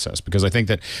that process. Because I think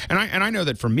that, and I know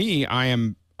that for me, I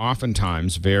am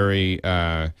oftentimes very.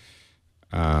 I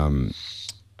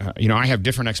have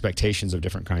different expectations of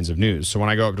different kinds of news. So when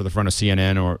I go up to the front of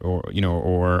CNN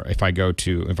or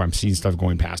if I'm seeing stuff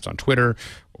going past on Twitter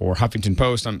or Huffington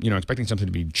Post, I'm expecting something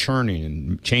to be churning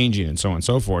and changing and so on and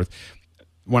so forth.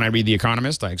 When I read The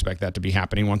Economist, I expect that to be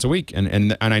happening once a week,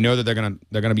 and I know that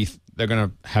they're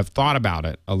gonna have thought about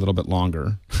it a little bit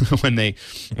longer when The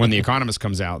Economist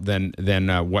comes out than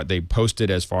what they posted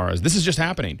as far as this is just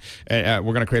happening. We're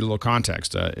gonna create a little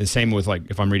context. Same with, like,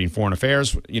 if I'm reading Foreign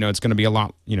Affairs, it's gonna be a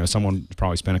lot. Someone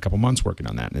probably spent a couple months working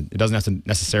on that, and it doesn't have to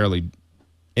necessarily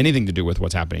anything to do with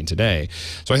what's happening today.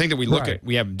 So I think that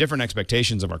we have different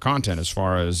expectations of our content as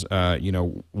far as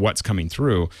what's coming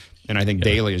through, and I think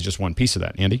daily is just one piece of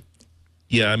that. Andy?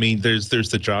 Yeah, I mean, there's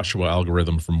the Joshua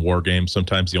algorithm from war games.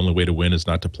 Sometimes the only way to win is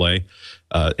not to play.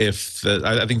 I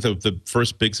think the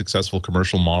first big successful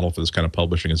commercial model for this kind of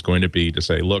publishing is going to be to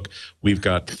say, look, we've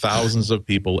got thousands of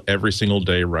people every single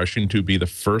day rushing to be the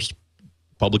first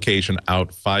publication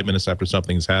out 5 minutes after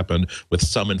something's happened with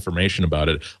some information about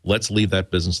it. Let's leave that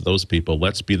business to those people.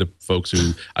 Let's be the folks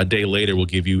who a day later will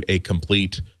give you a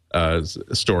complete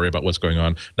story about what's going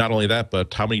on. Not only that,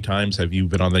 but how many times have you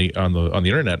been on the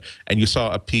internet and you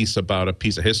saw a piece about a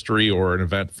piece of history or an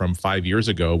event from 5 years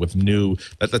ago with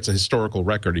that's a historical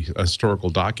record, a historical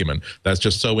document that's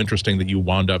just so interesting that you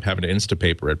wound up having to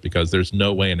Instapaper it because there's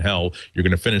no way in hell you're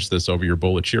going to finish this over your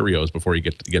bowl of Cheerios before you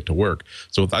get to work.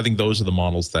 So I think those are the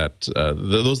models that's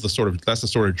the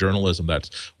sort of journalism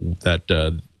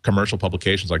that commercial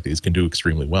publications like these can do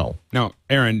extremely well. Now,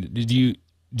 Aaron,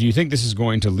 do you think this is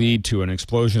going to lead to an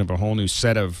explosion of a whole new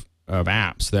set of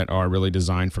apps that are really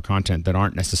designed for content that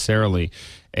aren't necessarily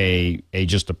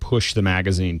just to push the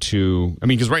magazine to? I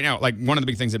mean, because right now, like, one of the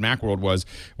big things at MacWorld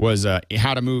was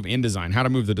how to move InDesign, how to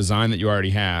move the design that you already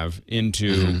have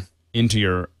into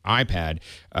your iPad.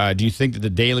 Do you think that the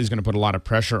daily is going to put a lot of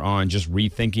pressure on just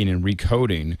rethinking and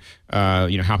recoding,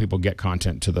 how people get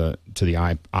content to the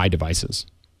iDevices?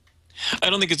 I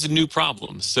don't think it's a new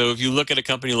problem. So if you look at a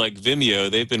company like Vimeo,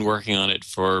 they've been working on it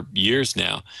for years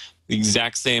now. The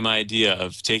exact same idea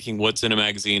of taking what's in a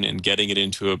magazine and getting it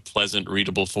into a pleasant,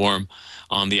 readable form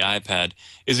on the iPad.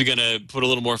 Is it going to put a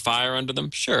little more fire under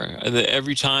them? Sure.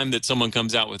 Every time that someone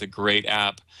comes out with a great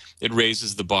app, it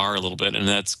raises the bar a little bit, and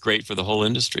that's great for the whole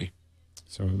industry.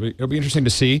 So it'll be interesting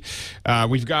to see.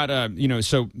 We've got,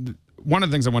 one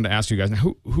of the things I wanted to ask you guys,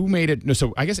 now, who made it? No,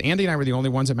 so I guess Andy and I were the only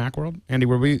ones at MacWorld. Andy,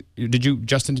 did you,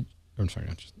 Justin? I'm sorry.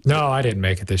 No, I didn't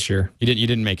make it this year. You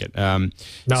didn't make it. No,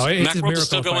 it's a miracle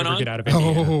still going if I ever on? get out of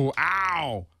Indiana. Oh,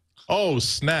 ow. Oh,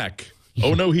 snack.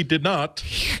 Oh, no, he did not.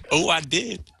 Oh, I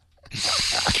did. do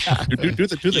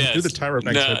the Tyra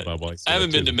Banks head bob. I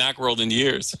haven't been to MacWorld in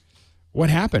years.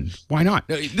 What happened? Why not?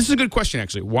 This is a good question,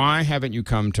 actually. Why haven't you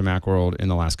come to MacWorld in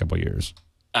the last couple of years?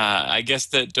 I guess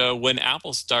that when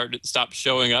Apple stopped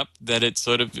showing up, that it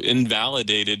sort of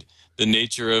invalidated the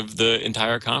nature of the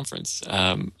entire conference.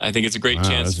 I think it's a great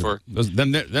chance for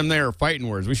them. They are fighting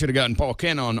words. We should have gotten Paul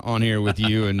Kent on here with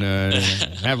you and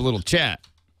have a little chat.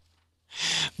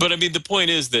 But I mean, the point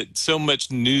is that so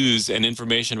much news and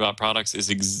information about products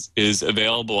is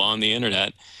available on the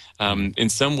internet. In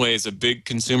some ways, a big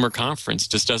consumer conference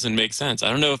just doesn't make sense.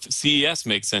 I don't know if CES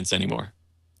makes sense anymore.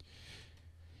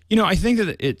 You know, I think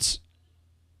that it's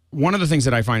one of the things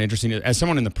that I find interesting as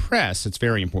someone in the press. It's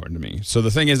very important to me. So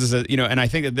the thing is that, you know, and I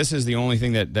think that this is the only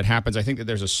thing that happens. I think that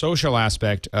there's a social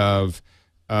aspect of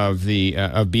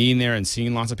being there and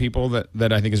seeing lots of people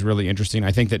that I think is really interesting.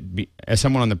 I think that as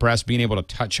someone on the press, being able to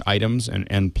touch items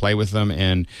and play with them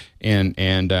and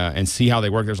see how they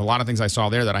work. There's a lot of things I saw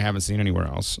there that I haven't seen anywhere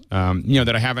else. You know,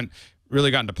 that I haven't really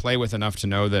gotten to play with enough to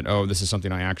know that, oh, this is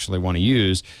something I actually want to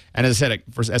use. And as I said,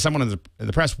 as someone in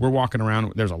the press, we're walking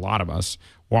around. There's a lot of us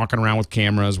walking around with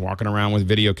cameras, walking around with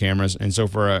video cameras, and so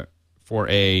for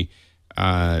a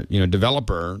you know,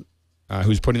 developer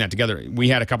who's putting that together, we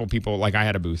had a couple people, like I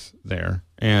had a booth there,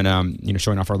 and you know,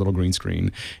 showing off our little green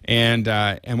screen, and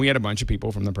we had a bunch of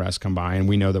people from the press come by, and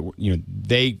we know that, you know,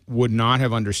 they would not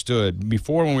have understood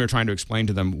before when we were trying to explain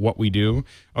to them what we do.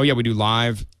 Oh yeah, we do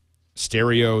live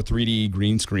stereo 3D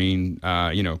green screen,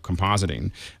 you know,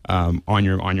 compositing on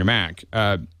your Mac.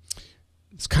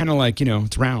 It's kind of like, you know,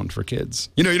 it's round for kids.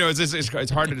 You know, it's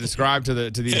hard to describe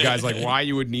to these guys like why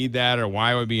you would need that or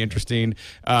why it would be interesting.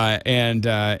 And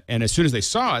as soon as they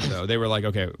saw it, though, they were like,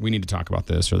 okay, we need to talk about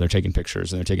this. Or they're taking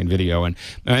pictures and they're taking video. And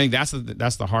I think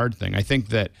that's the hard thing. I think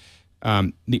that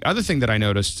the other thing that I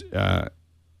noticed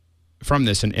from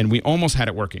this, and we almost had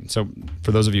it working. So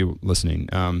for those of you listening,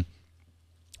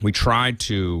 we tried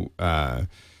to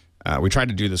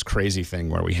do this crazy thing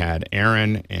where we had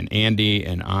Aaron and Andy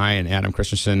and I and Adam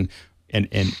Christensen, and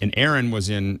Aaron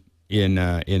was in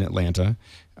Atlanta,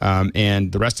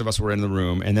 and the rest of us were in the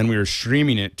room, and then we were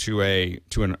streaming it to a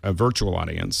virtual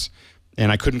audience,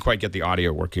 and I couldn't quite get the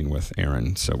audio working with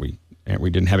Aaron, so we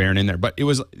didn't have Aaron in there. But it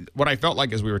was what I felt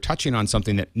like is we were touching on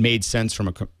something that made sense from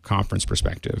a conference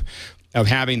perspective, of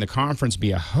having the conference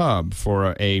be a hub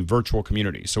for a virtual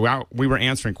community. So we were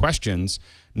answering questions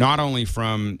not only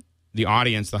from the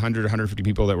audience, the 100, 150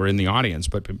 people that were in the audience,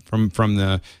 but from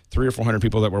the 300 or 400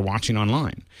 people that were watching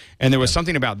online. And there was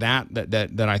something about that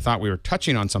I thought we were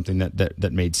touching on something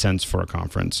that made sense for a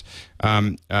conference.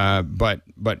 But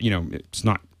you know,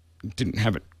 didn't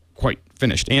have it quite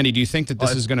finished. Andy, do you think that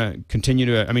this is going to continue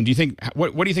to? I mean,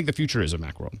 what do you think the future is of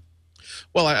MacWorld?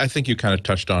 Well, I think you kind of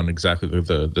touched on exactly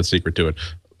the secret to it.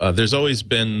 There's always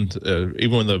been,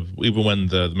 even when the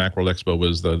MacWorld Expo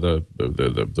was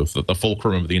the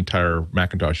fulcrum of the entire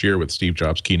Macintosh year with Steve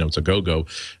Jobs' keynotes a go-go.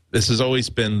 There's always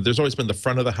been the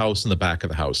front of the house and the back of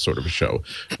the house sort of a show,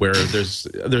 where there's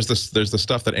the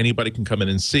stuff that anybody can come in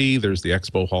and see. There's the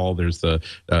expo hall, there's the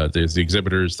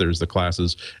exhibitors, there's the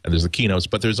classes, and there's the keynotes.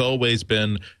 But there's always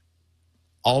been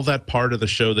all that part of the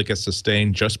show that gets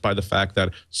sustained just by the fact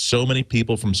that so many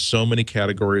people from so many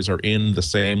categories are in the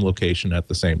same location at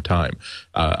the same time.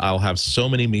 I'll have so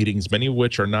many meetings, many of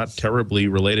which are not terribly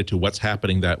related to what's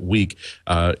happening that week,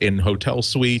 in hotel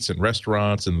suites and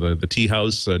restaurants and the tea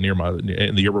house in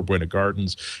the Yerba Buena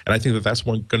Gardens. And I think that's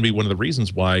going to be one of the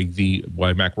reasons why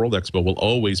MacWorld Expo will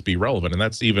always be relevant. And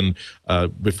that's even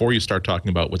before you start talking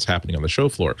about what's happening on the show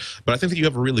floor. But I think that you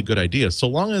have a really good idea. So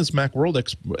long as MacWorld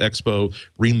Expo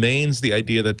remains the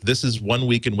idea that this is one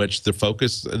week in which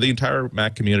the entire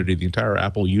Mac community, the entire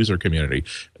Apple user community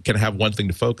can have one thing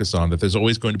to focus on, that there's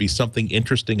always going to be something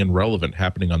interesting and relevant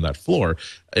happening on that floor,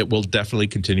 it will definitely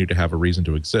continue to have a reason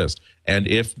to exist. And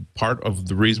if part of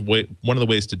the reason, one of the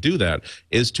ways to do that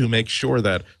is to make sure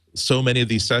that so many of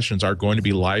these sessions are going to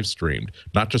be live streamed,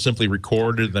 not just simply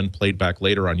recorded then played back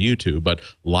later on YouTube, but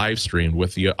live streamed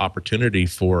with the opportunity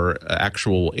for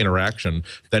actual interaction,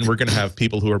 then we're going to have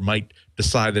people who might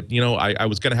decide that, you know, I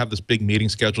was going to have this big meeting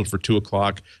scheduled for 2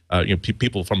 o'clock. You know,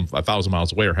 people from 1,000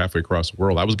 miles away or halfway across the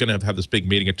world. I was going to have this big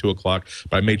meeting at 2 o'clock,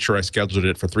 but I made sure I scheduled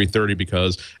it for 3:30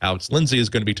 because Lindsay is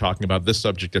going to be talking about this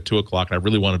subject at 2 o'clock, and I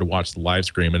really wanted to watch the live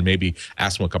stream and maybe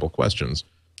ask him a couple of questions.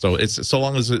 So it's so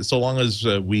long as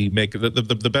we make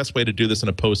the best way to do this in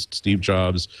a post Steve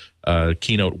Jobs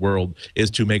keynote world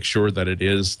is to make sure that it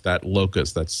is that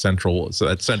locus, that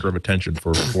center of attention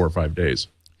for 4 or 5 days.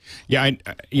 Yeah,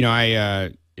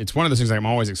 it's one of those things I'm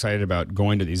always excited about,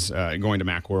 going to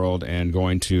MacWorld and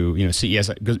going to CES,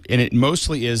 and it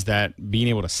mostly is that being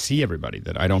able to see everybody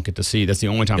that I don't get to see. That's the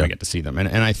only time I get to see them, and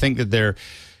I think that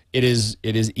it is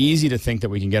easy to think that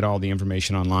we can get all the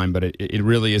information online, but it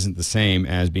really isn't the same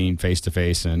as being face to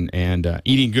face and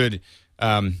eating good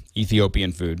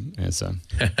Ethiopian food. As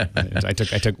I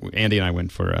took Andy and I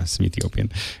went for some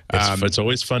Ethiopian. It's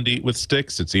always fun to eat with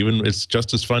sticks. It's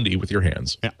just as fun to eat with your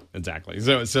hands. Yeah, exactly.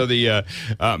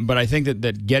 But I think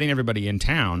that getting everybody in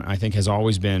town, I think, has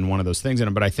always been one of those things.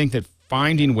 But I think that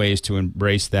finding ways to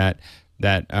embrace that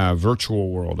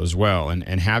virtual world as well,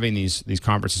 and having these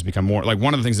conferences become more like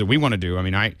one of the things that we want to do. I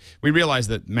mean, we realized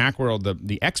that MacWorld,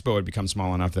 the expo, had become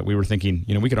small enough that we were thinking,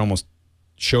 we could almost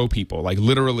show people, like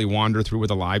literally wander through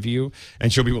with a live view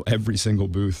and show people every single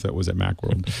booth that was at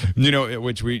MacWorld,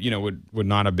 which we would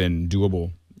not have been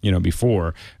doable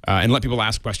before, and let people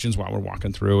ask questions while we're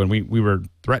walking through. And we were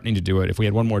threatening to do it. If we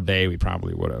had one more day, we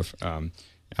probably would have.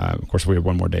 Of course, if we had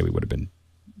one more day, we would have been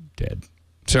dead.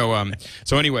 So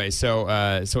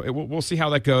we'll see how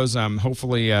that goes.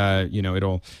 Hopefully,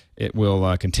 it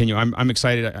will continue. I'm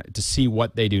excited to see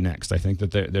what they do next. I think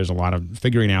that there's a lot of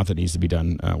figuring out that needs to be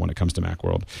done when it comes to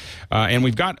MacWorld. And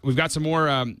we've got some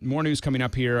more news coming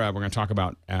up here. We're going to talk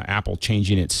about Apple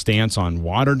changing its stance on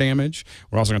water damage.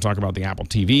 We're also going to talk about the Apple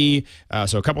TV.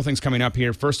 So a couple things coming up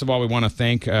here. First of all, we want to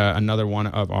thank another one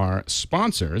of our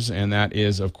sponsors, and that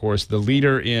is, of course, the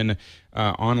leader in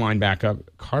online backup,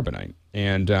 Carbonite.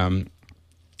 And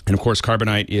of course,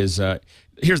 Carbonite is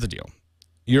here's the deal.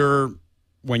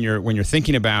 When you're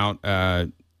thinking about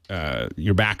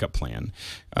your backup plan,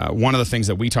 one of the things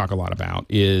that we talk a lot about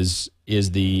is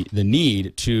the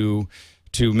need to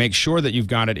make sure that you've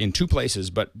got it in two places,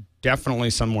 but definitely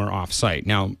somewhere off-site.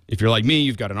 Now, if you're like me,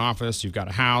 you've got an office, you've got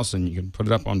a house, and you can put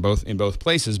it up in both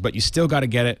places, but you still got to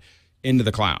get it into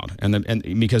the cloud, and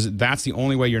because that's the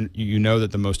only way you know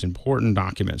that the most important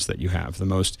documents that you have, the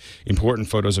most important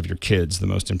photos of your kids, the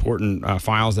most important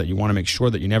files that you want to make sure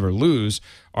that you never lose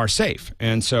are safe.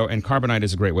 And Carbonite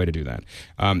is a great way to do that.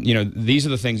 These are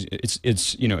the things.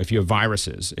 It's if you have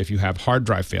viruses, if you have hard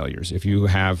drive failures, if you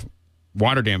have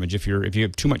water damage, if you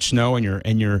have too much snow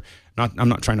and you're not. I'm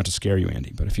not trying not to scare you,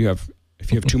 Andy, but if you have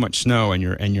too much snow and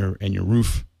your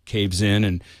roof caves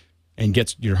in and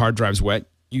gets your hard drives wet,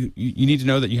 you need to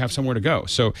know that you have somewhere to go.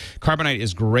 So Carbonite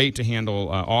is great to handle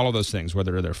all of those things,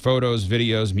 whether they're photos,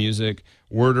 videos, music,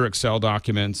 Word or Excel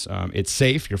documents. It's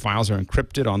safe. Your files are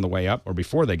encrypted on the way up or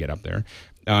before they get up there.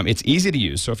 It's easy to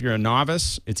use. So if you're a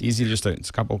novice, it's easy to it's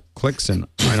a couple clicks and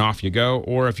off you go.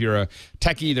 Or if you're a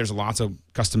techie, there's lots of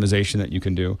customization that you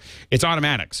can do. It's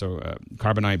automatic. So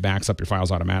Carbonite backs up your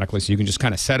files automatically. So you can just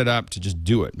kind of set it up to just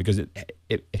do it, because it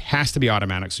has to be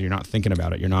automatic. So you're not thinking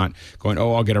about it. You're not going,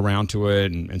 oh, I'll get around to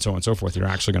it, and so on and so forth. You're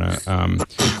actually going to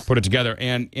put it together.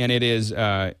 And it is...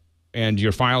 and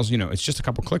your files, it's just a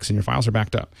couple clicks and your files are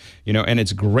backed up, and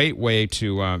it's a great way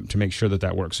to make sure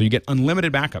that works. So you get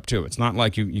unlimited backup too. It's not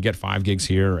like you get 5 gigs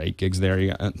here or 8 gigs there.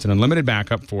 It's an unlimited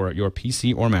backup for your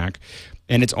PC or Mac,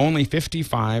 and it's only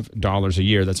 $55 a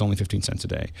year. That's only 15 cents a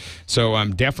day. So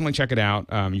definitely check it out.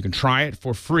 You can try it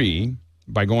for free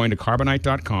by going to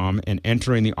carbonite.com and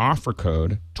entering the offer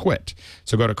code TWIT.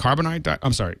 So go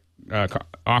to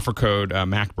offer code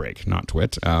MacBreak, not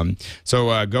TWIT.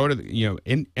 So go to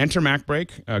enter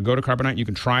MacBreak, go to Carbonite. You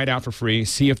can try it out for free.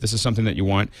 See if this is something that you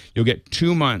want. You'll get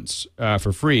 2 months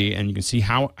for free, and you can see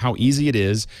how easy it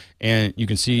is, and you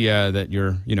can see that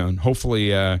you're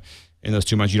hopefully in those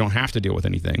 2 months you don't have to deal with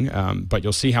anything, but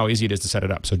you'll see how easy it is to set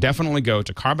it up. So definitely go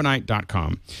to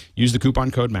carbonite.com, use the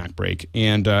coupon code MacBreak,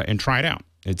 and try it out.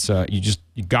 It's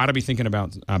you got to be thinking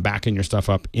about backing your stuff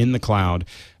up in the cloud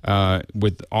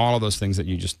with all of those things that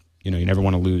you just you never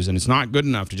want to lose. And it's not good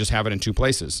enough to just have it in 2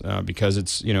 places because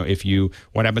it's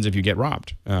what happens if you get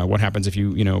robbed? What happens if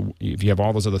you have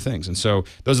all those other things? And so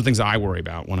those are things that I worry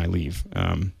about when I leave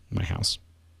my house,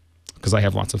 because I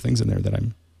have lots of things in there that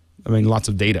lots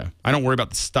of data. I don't worry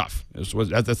about the stuff. That's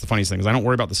the funniest thing, is I don't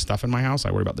worry about the stuff in my house.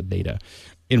 I worry about the data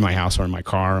in my house or in my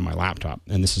car or my laptop.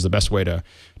 And this is the best way to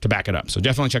back it up. So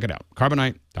definitely check it out.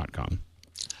 Carbonite.com.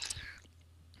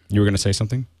 You were going to say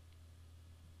something?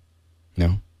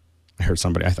 No? I heard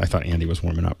somebody. I thought Andy was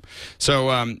warming up.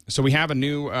 So we have a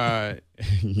new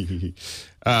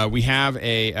we have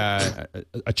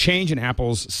a change in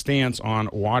Apple's stance on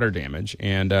water damage,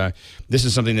 and this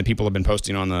is something that people have been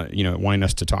posting on the wanting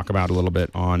us to talk about a little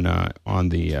bit on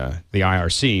the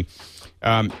IRC.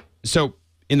 So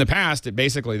in the past,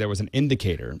 there was an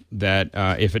indicator that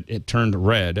if it turned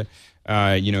red,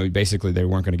 basically they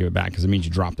weren't going to give it back, because it means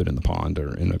you dropped it in the pond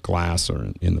or in the glass or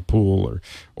in the pool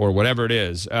or whatever it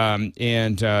is.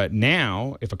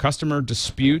 Now, if a customer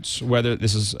disputes whether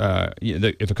this is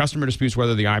if a customer disputes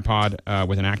whether the iPod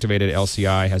with an activated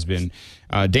LCI has been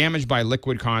damaged by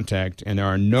liquid contact and there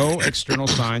are no external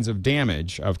signs of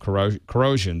damage of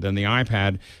corrosion, then the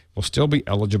iPad will still be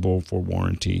eligible for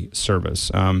warranty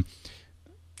service.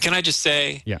 Can I just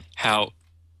say how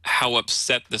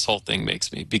upset this whole thing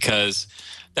makes me? Because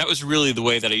that was really the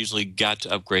way that I usually got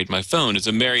to upgrade my phone. As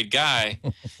a married guy,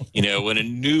 when a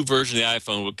new version of the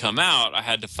iPhone would come out, I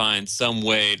had to find some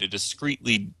way to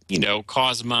discreetly,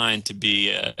 cause mine to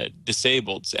be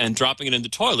disabled. And dropping it in the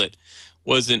toilet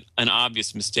wasn't an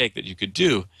obvious mistake that you could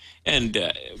do. And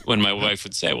when my wife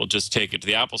would say, well, just take it to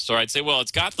the Apple store, I'd say, well,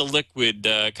 it's got the liquid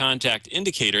contact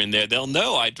indicator in there. They'll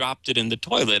know I dropped it in the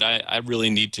toilet. I really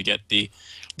need to get the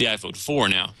iPhone 4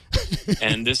 now.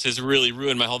 And this has really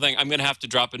ruined my whole thing. I'm going to have to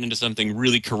drop it into something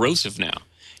really corrosive now.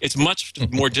 It's much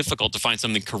more difficult to find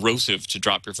something corrosive to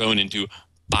drop your phone into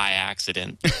by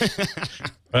accident.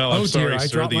 Well, I'm sorry, dear, I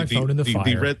sir. dropped my phone in the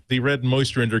fire. The red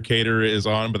moisture indicator is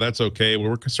on, but that's okay. What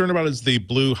we're concerned about is the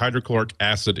blue hydrochloric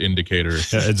acid indicator.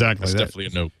 Yeah, exactly. That's definitely a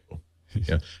no.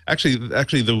 Yeah. Actually,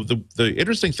 the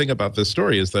interesting thing about this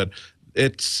story is that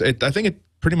I think it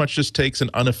pretty much just takes an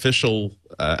unofficial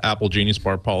Apple Genius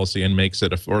Bar policy and makes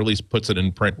it, or at least puts it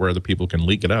in print where other people can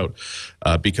leak it out.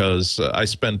 Because I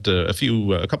spent a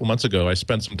couple months ago, I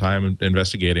spent some time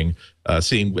investigating,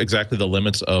 seeing exactly the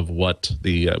limits of what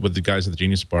the guys at the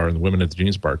Genius Bar and the women at the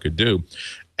Genius Bar could do.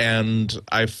 And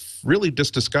I've really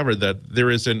just discovered that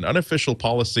there is an unofficial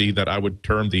policy that I would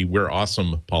term the "We're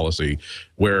Awesome" policy,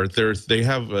 where they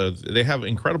have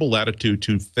incredible latitude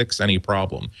to fix any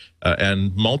problem.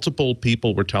 And multiple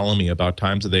people were telling me about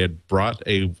times that they had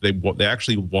they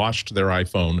actually washed their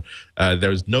iPhone.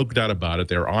 There's no doubt about it.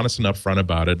 They were honest and upfront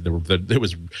about it. There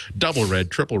was double red,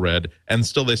 triple red, and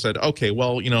still they said, okay,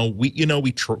 well, you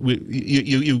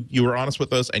were honest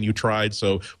with us and you tried,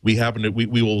 so we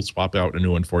will swap out a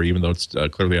new one for you, even though it's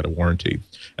clearly out of warranty.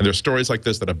 And there's stories like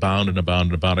this that abound and abound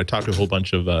and abound. I talked to a whole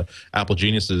bunch of Apple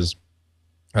geniuses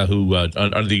who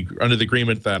under the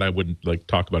agreement that I wouldn't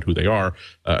talk about who they are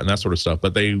and that sort of stuff,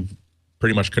 but they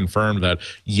pretty much confirmed that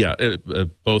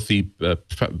both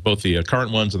the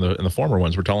current ones and the former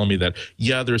ones were telling me that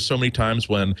there's so many times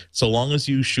when, so long as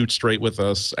you shoot straight with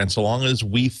us and so long as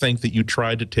we think that you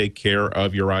tried to take care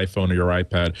of your iPhone or your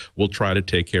iPad, we'll try to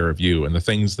take care of you. And the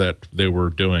things that they were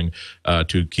doing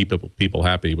to keep people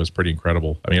happy was pretty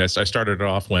incredible. I mean, I started it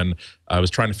off when I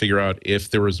was trying to figure out if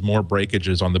there was more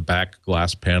breakages on the back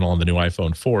glass panel on the new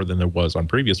iPhone 4 than there was on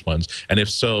previous ones, and if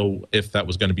so, if that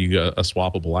was going to be a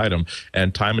swappable item.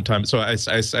 And time, so I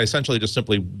essentially just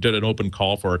simply did an open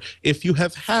call for, if you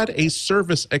have had a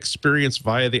service experience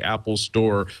via the Apple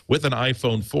Store with an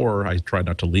iPhone 4, I tried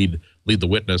not to lead the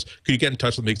witness. Could you get in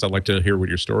touch with me because I'd like to hear what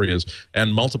your story is?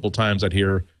 And multiple times I'd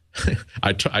hear,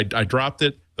 I dropped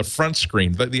it. The front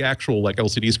screen, the actual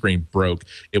LCD screen broke.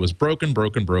 It was broken.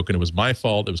 It was my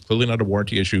fault. It was clearly not a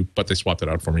warranty issue, but they swapped it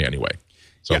out for me anyway.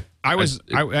 So I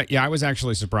was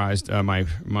actually surprised. My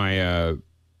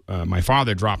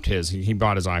father dropped his. He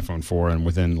bought his iPhone 4, and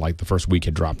within the first week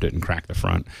had dropped it and cracked the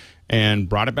front, and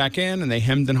brought it back in, and they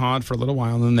hemmed and hawed for a little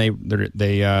while, and then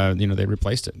they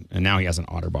replaced it, and now he has an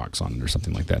OtterBox on it or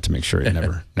something like that to make sure it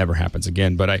never happens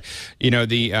again. But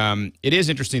it is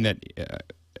interesting that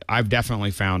I've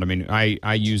definitely found. I mean,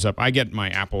 I get my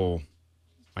Apple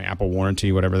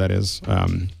warranty, whatever that is.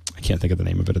 I can't think of the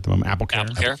name of it at the moment. Apple Care.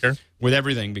 With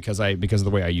everything because of the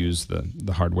way I use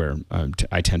the hardware.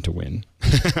 I tend to win.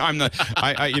 I'm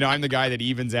the guy that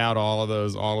evens out all of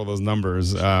those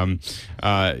numbers.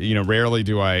 Rarely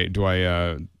do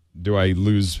I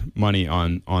lose money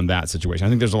on that situation. I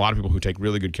think there's a lot of people who take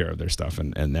really good care of their stuff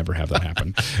and never have that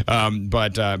happen.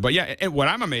 But yeah, what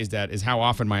I'm amazed at is how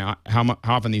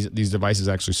often these devices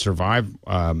actually survive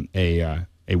a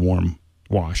warm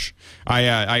wash.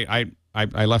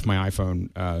 I left my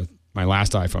iPhone, my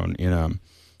last iPhone,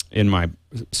 in my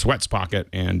sweats pocket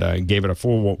and gave it a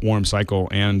full warm cycle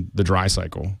and the dry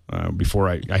cycle before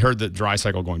I heard the dry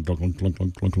cycle going clunk, clunk, clunk,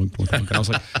 clunk, clunk, clunk, clunk, and I was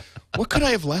like, what could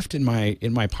I have left in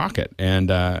my pocket?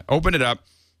 And opened it up.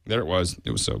 There it was.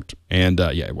 It was soaked, and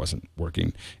it wasn't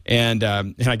working. And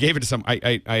I gave it to some. I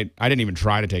didn't even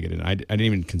try to take it in. I didn't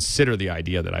even consider the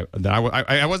idea that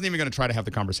I wasn't even going to try to have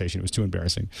the conversation. It was too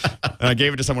embarrassing. And I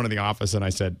gave it to someone in the office, and I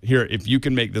said, "Here, if you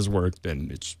can make this work, then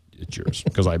it's yours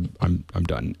because I'm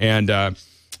done." And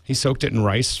he soaked it in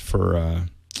rice for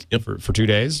 2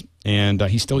 days, and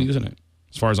he's still using it,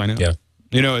 as far as I know. Yeah,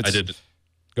 it's. I did.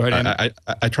 Go ahead.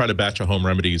 I tried a batch of home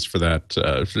remedies for that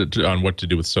on what to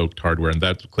do with soaked hardware, and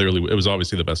that it was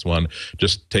obviously the best one.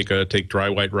 Just take dry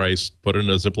white rice, put it in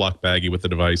a Ziploc baggie with the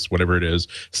device, whatever it is,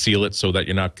 seal it so that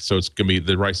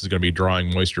the rice is going to be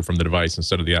drawing moisture from the device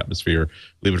instead of the atmosphere.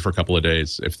 Leave it for a couple of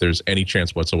days. If there's any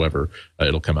chance whatsoever,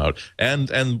 it'll come out. And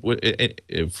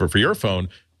for your phone,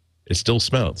 it still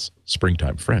smells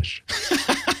springtime fresh.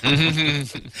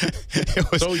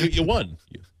 So you won.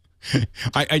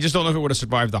 I just don't know if it would have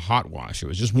survived the hot wash. It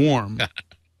was just warm,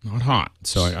 not hot.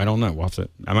 So I don't know.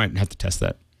 I might have to test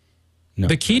that. No.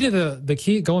 The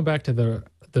key going back to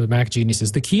the Mac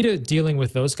geniuses, the key to dealing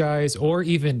with those guys or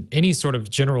even any sort of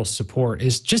general support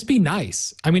is just be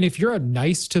nice. I mean, if you're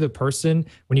nice to the person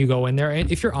when you go in there,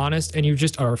 and if you're honest and you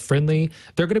just are friendly,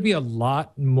 they're going to be a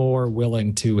lot more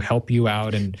willing to help you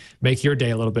out and make your day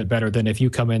a little bit better than if you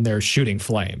come in there shooting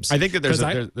flames. I think that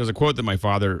there's a quote that my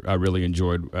father really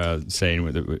enjoyed saying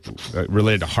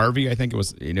related to Harvey. I think it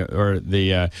was, or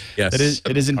the yes,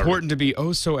 it is important to be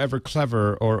oh so ever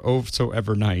clever or oh so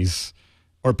ever nice.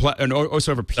 Or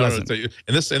so ever pleasant. No,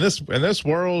 in this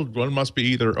world, one must be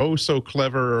either oh so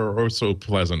clever or oh so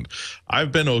pleasant.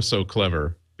 I've been oh so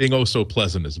clever. Being oh so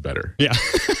pleasant is better. Yeah,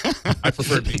 I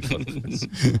prefer being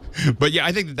pleasant. But yeah,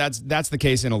 I think that's the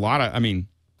case in a lot of. I mean,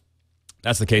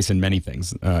 that's the case in many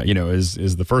things.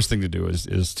 Is the first thing to do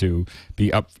is to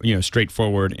be up,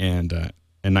 straightforward and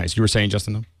nice. You were saying,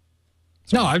 Justin? Though?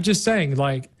 No, I'm just saying,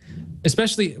 like,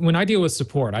 especially when I deal with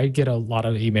support, I get a lot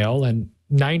of email and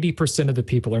 90% of the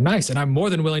people are nice, and I'm more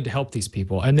than willing to help these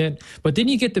people. But then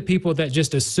you get the people that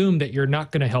just assume that you're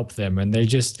not going to help them, and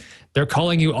they're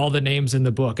calling you all the names in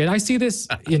the book. And I see this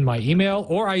in my email,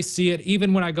 or I see it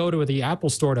even when I go to the Apple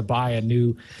store to buy a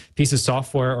new piece of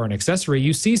software or an accessory.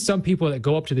 You see some people that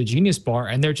go up to the Genius Bar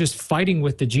and they're just fighting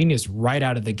with the Genius right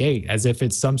out of the gate, as if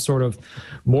it's some sort of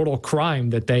mortal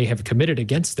crime that they have committed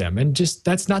against them. And just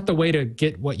that's not the way to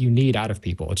get what you need out of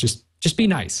people. It's just be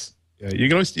nice. Yeah, you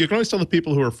can always tell the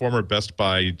people who are former Best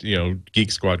Buy,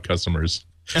 Geek Squad customers.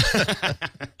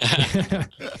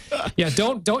 Yeah,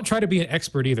 don't try to be an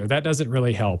expert either. That doesn't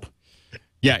really help.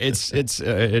 Yeah, I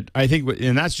think,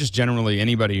 and that's just generally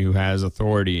anybody who has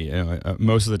authority.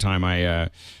 Most of the time,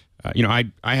 I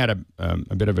had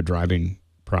a bit of a driving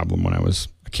problem when I was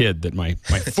a kid, that my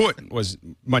foot was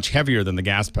much heavier than the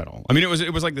gas pedal. I mean, it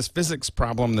was like this physics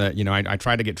problem that I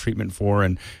tried to get treatment for,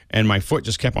 and my foot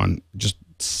just kept on just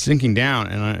sinking down,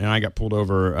 and I got pulled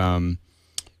over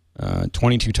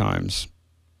 22 times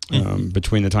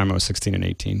between the time I was 16 and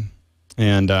 18,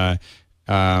 and I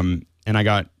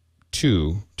got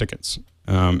 2 tickets,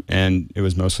 and it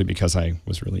was mostly because I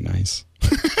was really nice.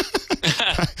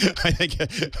 I think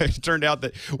it turned out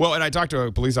that, and I talked to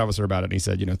a police officer about it, and he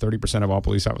said, 30% of all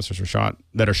police officers are shot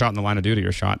in the line of duty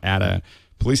are shot at a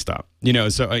police stop,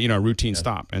 a routine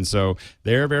stop. And so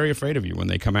they're very afraid of you when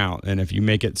they come out. And if you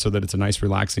make it so that it's a nice,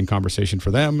 relaxing conversation for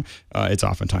them, it's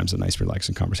oftentimes a nice,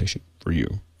 relaxing conversation for you,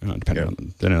 depending on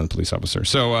the police officer.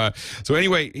 So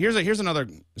anyway, here's another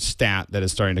stat that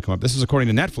is starting to come up. This is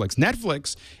according to Netflix.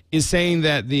 Netflix is saying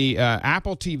that the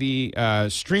Apple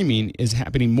TV streaming is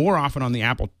happening more often on the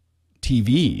Apple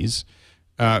TVs.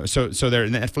 So their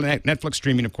Netflix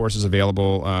streaming, of course, is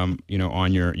available. You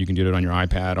can do it on your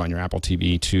iPad, on your Apple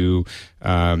TV,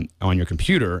 on your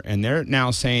computer. And they're now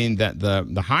saying that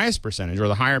the highest percentage, or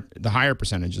the higher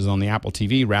percentage, is on the Apple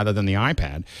TV rather than the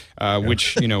iPad,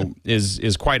 which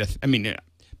is quite a. I mean,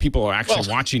 people are actually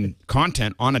watching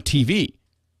content on a TV.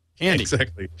 Andy.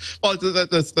 Exactly. Well,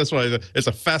 that's why it's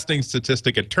a fascinating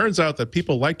statistic. It turns out that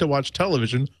people like to watch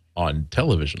television on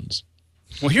televisions.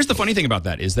 Well, here's the funny thing about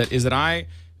that is that I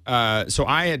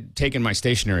had taken my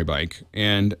stationary bike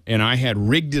and I had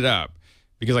rigged it up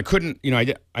because I couldn't,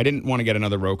 I didn't want to get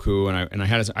another Roku, and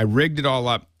I rigged it all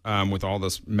up with all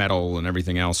this metal and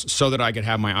everything else so that I could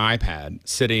have my iPad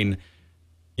sitting,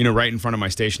 right in front of my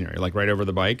stationary, like right over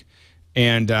the bike,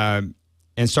 and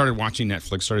started watching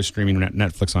Netflix, started streaming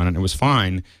Netflix on it, and it was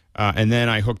fine. And then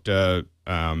I hooked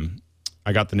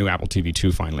I got the new Apple TV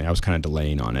 2 finally. I was kind of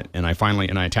delaying on it, and I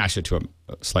attached it to a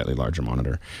slightly larger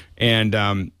monitor. And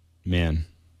man,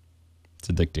 it's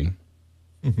addicting.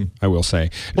 Mm-hmm. I will say.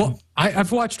 Well,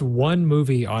 I've watched one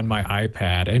movie on my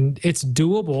iPad, and it's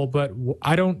doable, but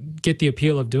I don't get the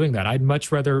appeal of doing that. I'd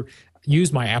much rather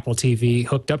use my Apple TV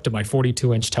hooked up to my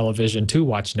 42-inch television to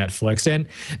watch Netflix. And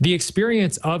the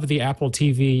experience of the Apple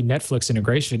TV Netflix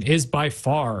integration is by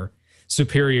far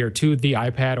superior to the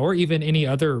iPad or even any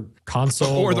other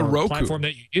console or the Roku platform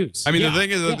that you use. I mean, the thing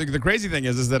is, the crazy thing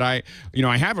is that I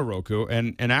have a Roku,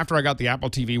 and after I got the Apple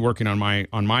TV working on my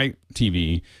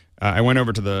TV, I went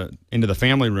over into the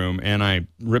family room and I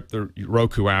ripped the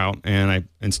Roku out and I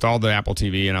installed the Apple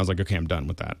TV, and I was like, okay, I'm done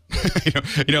with that.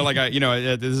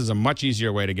 This is a much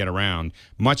easier way to get around,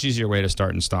 much easier way to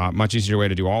start and stop, much easier way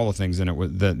to do all the things. And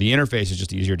the interface is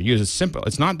just easier to use. It's simple.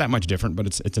 It's not that much different, but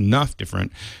it's enough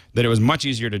different that it was much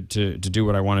easier to do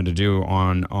what I wanted to do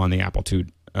on the Apple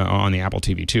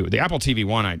TV 2. The Apple TV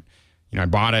 1, I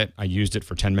bought it, I used it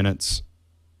for 10 minutes,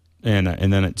 and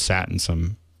then it sat in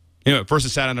some You know, at first it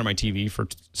sat under my TV for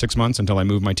 6 months until I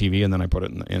moved my TV, and then I put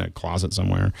it in a closet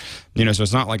somewhere. You know, so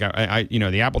it's not like I you know,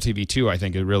 the Apple TV 2, I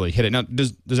think it really hit it. Now,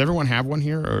 does everyone have one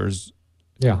here, or is?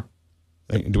 Yeah.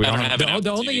 Do we I all don't have? have an The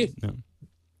Apple only TV. No.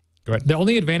 Go ahead. The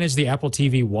only advantage the Apple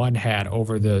TV 1 had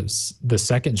over the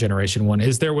second generation one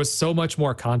is there was so much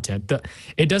more content.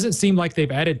 It doesn't seem like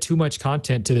they've added too much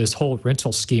content to this whole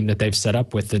rental scheme that they've set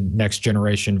up with the next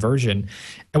generation version,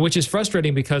 which is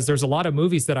frustrating because there's a lot of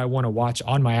movies that I want to watch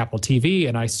on my Apple TV,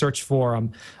 and I search for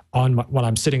them while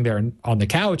I'm sitting there on the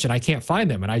couch, and I can't find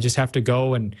them. And I just have to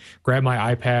go and grab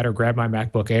my iPad or grab my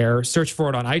MacBook Air, search for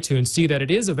it on iTunes, see that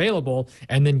it is available,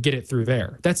 and then get it through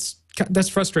there. That's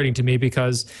frustrating to me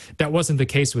because that wasn't the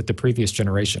case with the previous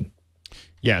generation.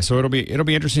 Yeah, so it'll be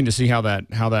interesting to see how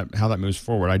that moves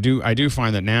forward. I do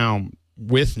find that now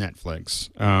with Netflix,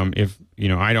 if you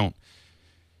know, I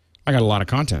got a lot of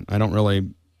content. I don't really,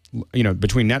 you know,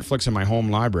 between Netflix and my home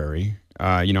library,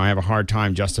 you know, I have a hard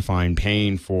time justifying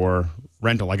paying for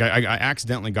rental. Like I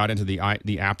accidentally got into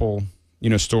the Apple, you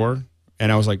know, store,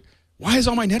 and I was like, why is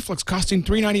all my Netflix costing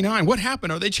 $3.99? What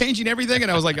happened? Are they changing everything? And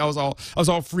I was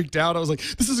all freaked out. I was like,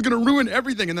 this is going to ruin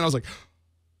everything. And then I was like,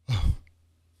 oh,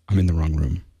 I'm in the wrong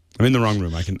room. I'm in the wrong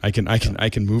room. I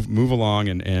can move along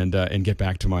and get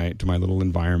back to my little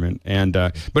environment. And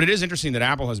but it is interesting that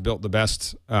Apple has built the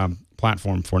best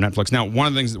platform for Netflix. Now,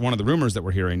 one of the rumors that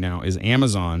we're hearing now is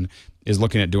Amazon is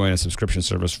looking at doing a subscription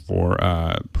service for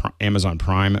Amazon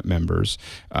Prime members.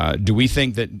 Do we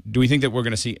think that we're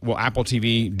going to see? Will Apple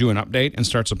TV do an update and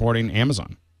start supporting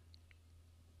Amazon?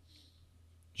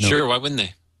 No. Sure, why wouldn't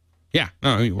they? Yeah.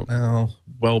 No,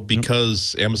 well,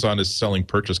 because Amazon is selling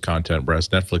purchase content, whereas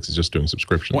Netflix is just doing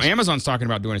subscriptions. well, Amazon's talking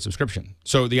about doing a subscription.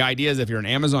 So the idea is if you're an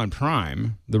Amazon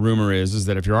Prime, the rumor is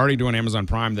that if you're already doing Amazon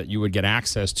Prime, that you would get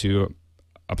access to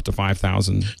up to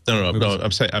 5,000. No.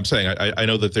 I'm saying I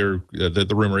know that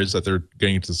the rumor is that they're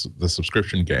getting into the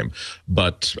subscription game,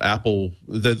 but Apple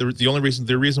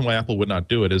the reason why Apple would not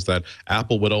do it is that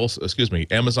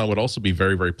Amazon would also be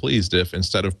very, very pleased if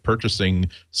instead of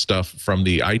purchasing stuff from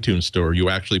the iTunes store, you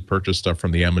actually purchase stuff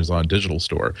from the Amazon digital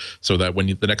store, so that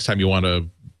when the next time you want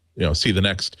to see the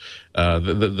next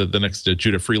the next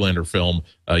Judah Freelander film,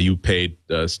 you paid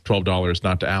 $12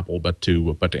 not to Apple but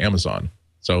to Amazon.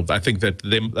 So I think that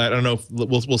I don't know.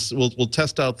 We'll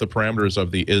test out the parameters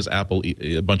of is Apple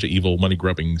a bunch of evil money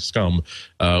grubbing scum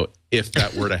if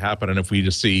that were to happen, and if we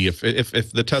just see if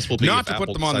the test will be Not to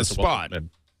put them on the spot.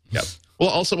 Yeah. Well,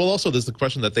 also, there's the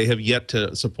question that they have yet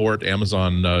to support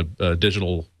Amazon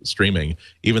digital streaming,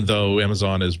 even though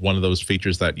Amazon is one of those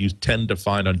features that you tend to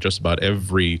find on just about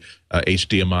every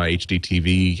HDMI,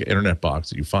 HDTV internet box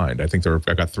that you find. I think I've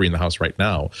got 3 in the house right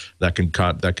now that can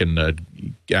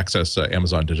access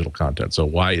Amazon digital content. So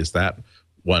why is that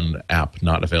one app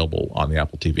not available on the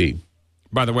Apple TV?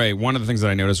 By the way, one of the things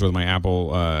that I noticed with my Apple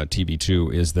TV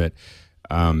 2 is that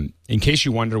in case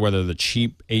you wonder whether the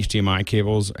cheap HDMI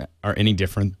cables are any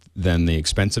different than the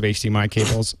expensive HDMI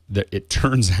cables, that it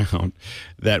turns out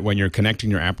that when you're connecting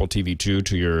your Apple TV 2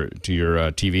 to your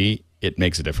TV, it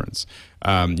makes a difference.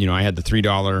 You know, I had the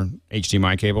 $3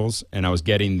 HDMI cables, and I was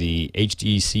getting the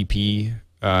HDCP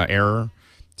error,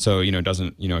 so you know, it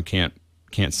doesn't, you know, it can't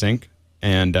sync.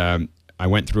 And I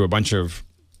went through a bunch of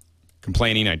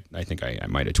complaining. I think I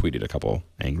might have tweeted a couple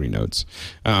angry notes,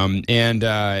 and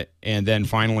then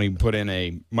finally put in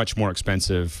a much more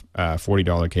expensive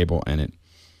 $40 cable, and it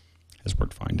has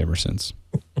worked fine ever since.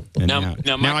 And now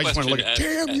I just want to look at,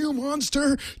 damn you,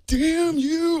 monster, damn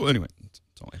you. Anyway, that's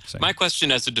all I have to say. My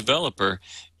question as a developer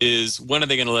is, when are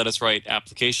they going to let us write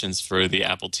applications for the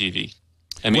Apple TV?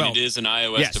 I mean, it is an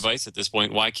iOS device at this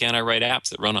point. Why can't I write apps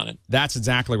that run on it? That's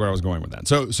exactly where I was going with that.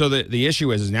 So the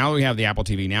issue is now that we have the Apple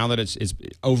TV, now that it's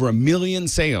over 1 million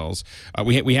sales,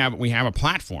 we have a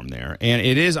platform there, and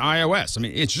it is iOS. I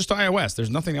mean, it's just iOS.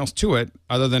 There's nothing else to it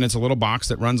other than it's a little box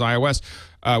that runs iOS.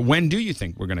 When do you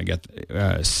think we're going to get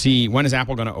when is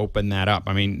Apple going to open that up?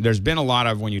 I mean, there's been a lot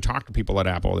of, when you talk to people at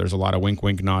Apple, there's a lot of wink,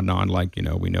 wink, nod, nod, like, you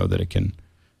know, we know that it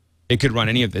could run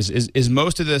any of this. Is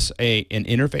most of this an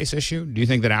interface issue? Do you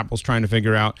think that Apple's trying to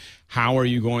figure out how are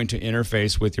you going to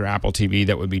interface with your Apple TV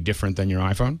that would be different than your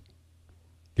iPhone?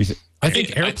 I think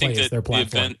AirPlay is their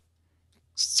platform.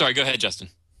 Sorry, go ahead, Justin.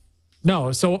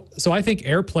 No, so I think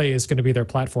AirPlay is going to be their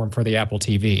platform for the Apple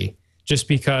TV, just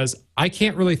because I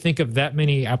can't really think of that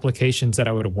many applications that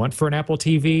I would want for an Apple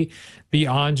TV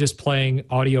beyond just playing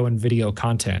audio and video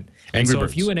content. And so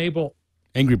if you enable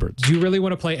Angry Birds. Do you really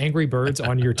want to play Angry Birds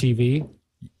on your TV?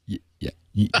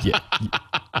 Yeah.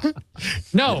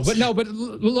 But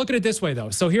look at it this way, though.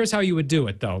 So here's how you would do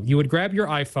it, though. You would grab your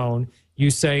iPhone, You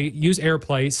say, use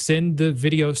AirPlay, send the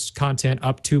video content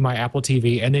up to my Apple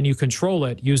TV, and then you control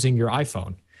it using your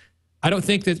iPhone. I don't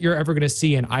think that you're ever going to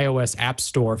see an iOS app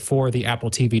store for the Apple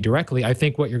TV directly. I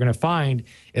think what you're going to find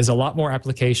is a lot more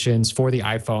applications for the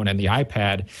iPhone and the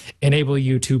iPad enable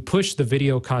you to push the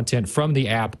video content from the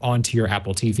app onto your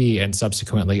Apple TV and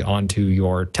subsequently onto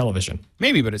your television.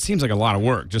 Maybe, but it seems like a lot of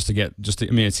work I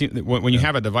mean, it seems, when you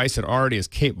have a device that already is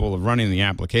capable of running the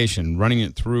application, running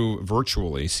it through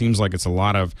virtually seems like it's a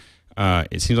lot of,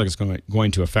 it seems like it's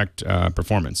going to affect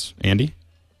performance. Andy?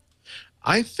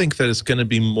 I think that it's going to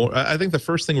be more. I think the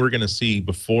first thing we're going to see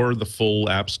before the full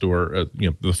app store,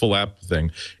 the full app thing,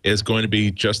 is going to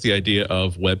be just the idea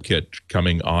of WebKit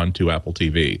coming onto Apple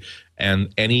TV.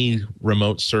 And any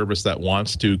remote service that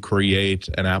wants to create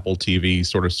an Apple TV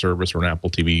sort of service or an Apple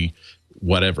TV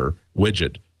whatever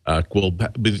widget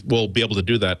will be able to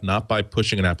do that, not by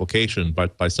pushing an application,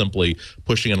 but by simply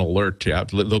pushing an alert to.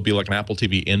 There'll be like an Apple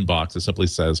TV inbox that simply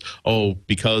says, "Oh,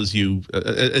 because you."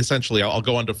 Essentially, I'll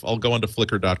go onto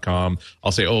Flickr.com.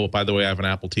 I'll say, "Oh, by the way, I have an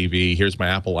Apple TV. Here's my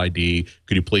Apple ID.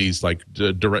 Could you please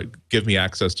give me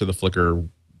access to the Flickr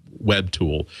web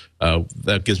tool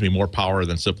that gives me more power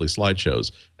than simply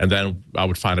slideshows?" And then I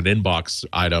would find an inbox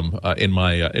item in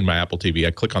my Apple TV.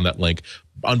 I click on that link.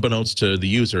 Unbeknownst to the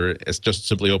user, it's just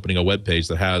simply opening a web page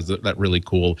that has that really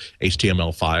cool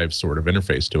HTML5 sort of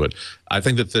interface to it. I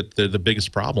think that the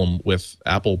biggest problem with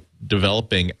Apple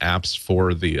developing apps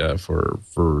for the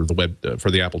web for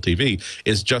the Apple TV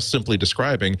is just simply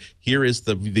describing, here is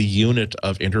the unit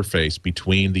of interface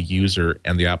between the user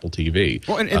and the Apple TV.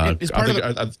 Well, and it's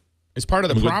part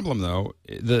of the problem, though,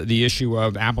 the issue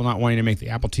of Apple not wanting to make the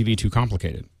Apple TV too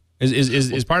complicated.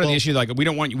 Is part of the issue. Like, we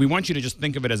want you to just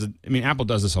think of it as I mean, Apple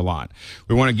does this a lot.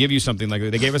 We want to give you something like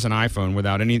they gave us an iPhone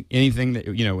without anything that,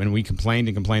 and we complained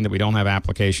that we don't have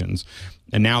applications,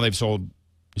 and now they've sold,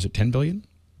 is it 10 billion?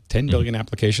 10 billion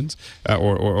applications,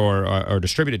 or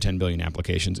distributed 10 billion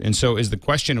applications. And so is the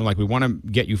question of, like, we want to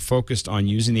get you focused on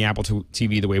using the Apple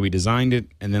TV the way we designed it,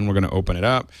 and then we're going to open it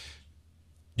up.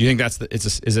 Do you think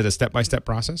is it a step-by-step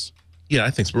process? Yeah, I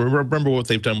think so. Remember what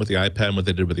they've done with the iPad and what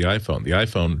they did with the iPhone. The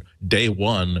iPhone, day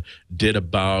one, did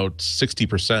about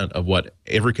 60% of what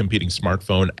every competing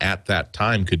smartphone at that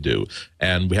time could do.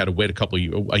 And we had to wait a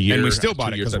year. And we still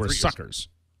bought it because we're suckers.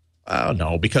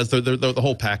 No, because the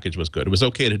whole package was good. It was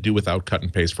okay to do without cut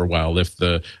and paste for a while. If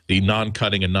the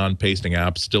non-cutting and non-pasting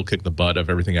apps still kick the butt of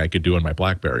everything I could do on my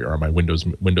BlackBerry or on my Windows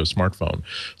smartphone.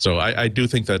 So I do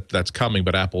think that that's coming,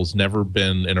 but Apple's never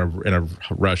been in a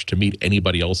rush to meet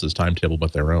anybody else's timetable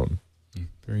but their own.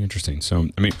 Very interesting. So,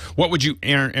 I mean, what would you,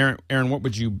 Aaron, what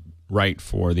would you write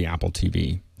for the Apple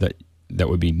TV that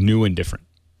would be new and different?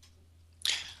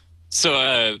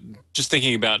 So just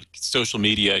thinking about social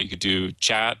media, you could do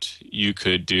chat, you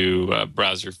could do a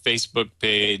browser Facebook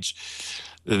page.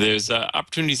 There's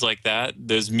opportunities like that.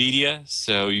 There's media,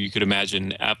 so you could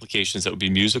imagine applications that would be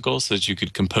musical so that you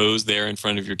could compose there in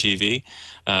front of your TV.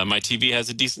 My TV has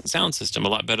a decent sound system, a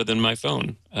lot better than my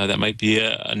phone. That might be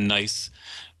a nice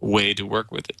way to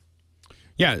work with it.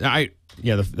 Yeah,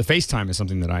 the FaceTime is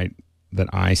something that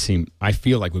I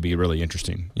feel like would be really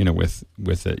interesting, with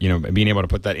it, being able to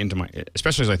put that into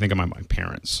especially as I think of my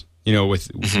parents,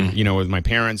 with my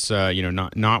parents,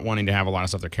 not wanting to have a lot of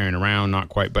stuff they're carrying around, not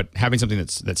quite, but having something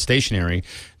that's stationary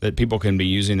that people can be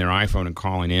using their iPhone and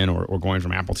calling in or going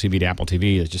from Apple TV to Apple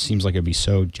TV. It just seems like it'd be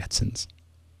so Jetsons.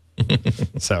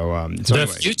 So anyway.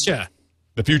 Future.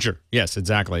 The future, yes,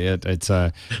 exactly. It's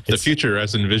the future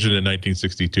as envisioned in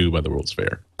 1962 by the World's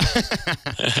Fair.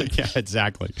 Yeah,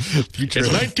 exactly. Future. It's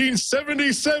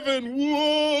 1977.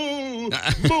 Whoa!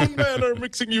 Moon Men are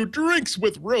mixing you drinks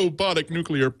with robotic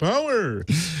nuclear power.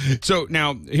 So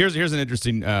now here's an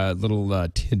interesting little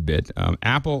tidbit.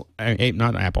 AT&T.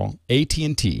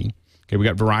 Okay, we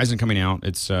got Verizon coming out.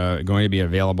 It's going to be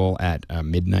available at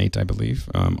midnight, I believe,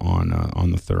 on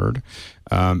the 3rd.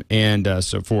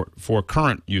 So for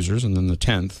current users, and then the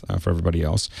 10th for everybody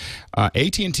else,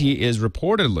 AT&T is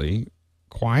reportedly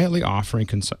quietly offering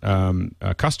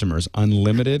customers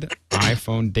unlimited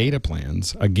iPhone data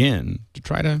plans again to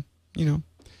try to,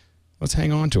 let's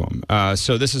hang on to them.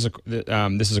 So this is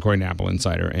according to Apple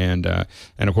Insider and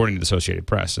according to the Associated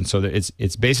Press. And so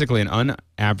it's basically an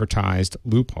unadvertised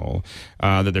loophole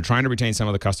that they're trying to retain some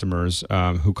of the customers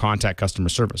who contact customer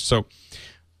service. So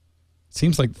it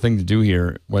seems like the thing to do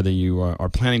here, whether you are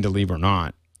planning to leave or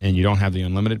not, and you don't have the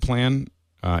unlimited plan,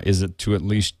 is it to at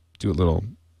least do a little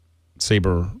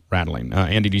saber rattling.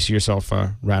 Andy, do you see yourself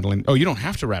rattling? Oh, you don't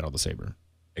have to rattle the saber.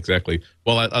 Exactly.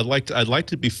 Well, I'd like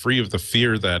to be free of the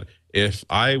fear that if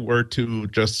I were to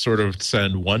just sort of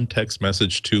send one text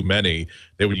message too many,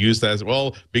 they would use that as,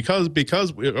 well, because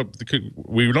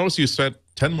we notice you sent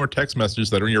 10 more text messages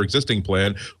that are in your existing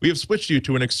plan. We have switched you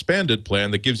to an expanded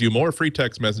plan that gives you more free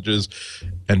text messages.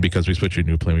 And because we switched you to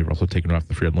a new plan, we've also taken off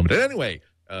the free unlimited. Anyway,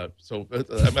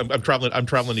 I'm traveling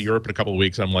to Europe in a couple of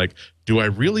weeks. I'm like, do I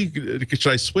really?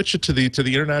 Should I switch it to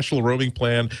the international roaming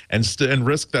plan and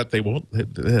risk that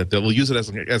they'll use it as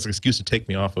an excuse to take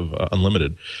me off of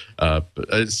unlimited? But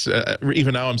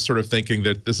even now, I'm sort of thinking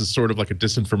that this is sort of like a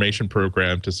disinformation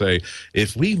program to say,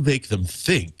 if we make them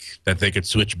think that they could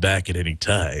switch back at any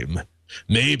time,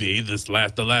 maybe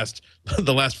the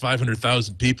last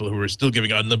 500,000 people who are still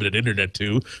giving unlimited internet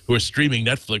to, who are streaming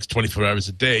Netflix 24 hours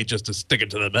a day just to stick it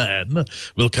to the man,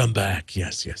 will come back.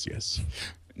 Yes.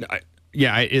 I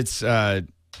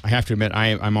have to admit,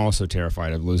 I'm also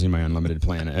terrified of losing my unlimited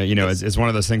plan. It's one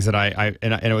of those things that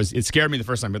it scared me the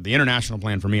first time. But the international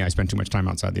plan for me, I spend too much time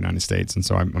outside the United States, and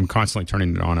so I'm constantly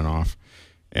turning it on and off.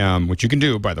 Which you can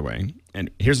do, by the way. And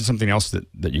here's something else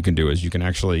that you can do is you can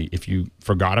actually, if you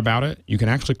forgot about it, you can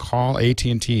actually call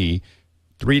AT&T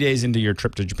 3 days into your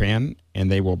trip to Japan, and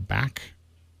they will back.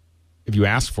 If you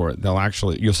ask for it,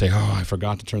 you'll say, oh, I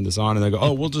forgot to turn this on. And they'll go,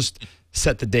 oh, we'll just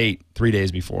set the date 3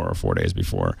 days before or 4 days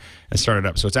before and start it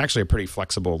up. So it's actually a pretty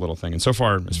flexible little thing. And so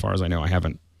far, as far as I know, I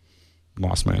haven't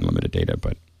lost my unlimited data.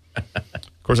 But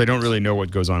of course, I don't really know what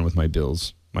goes on with my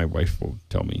bills. My wife will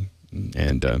tell me.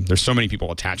 And there's so many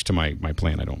people attached to my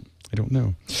plan. I don't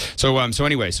know. So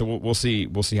anyway, we'll see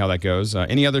how that goes.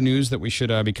 Any other news that we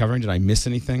should be covering? Did I miss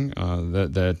anything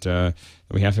that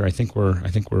we have here? I think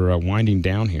we're winding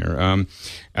down here.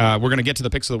 We're going to get to the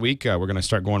picks of the week. We're going to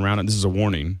start going around, and this is a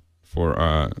warning for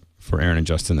Aaron and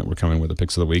Justin that we're coming with the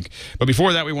picks of the week. But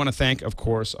before that, we want to thank, of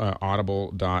course,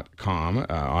 Audible.com.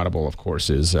 Audible, of course,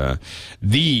 is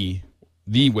the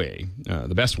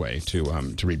best way to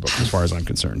read books, as far as I'm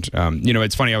concerned.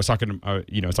 It's funny. I was talking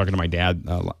to my dad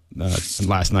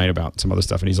last night about some other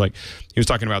stuff, and he was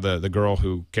talking about the girl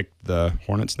who kicked the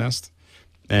hornet's nest,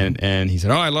 and he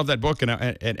said, "Oh, I love that book," and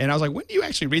I was like, "When do you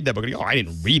actually read that book?" And he goes, "Oh, I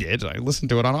didn't read it. I listened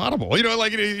to it on Audible."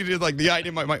 Like the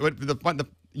idea,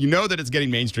 that it's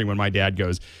getting mainstream when my dad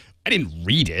goes, I didn't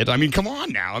read it. I mean, come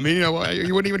on now. I mean, you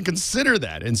wouldn't even consider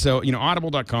that. And so,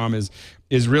 Audible.com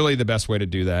is really the best way to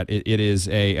do that. It is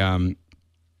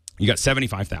you got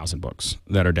 75,000 books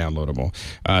that are downloadable.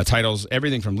 Titles,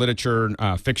 everything from literature,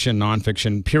 fiction,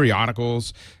 nonfiction,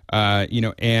 periodicals,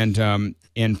 and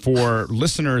for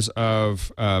listeners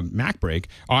of MacBreak,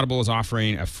 Audible is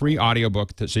offering a free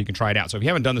audiobook so you can try it out. So if you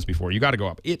haven't done this before, you got to go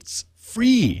up. It's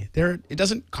free. It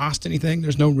doesn't cost anything.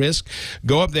 There's no risk.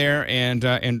 Go up there and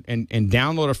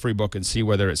download a free book and see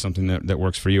whether it's something that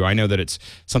works for you. I know that it's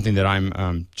something that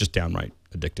I'm just downright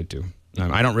addicted to.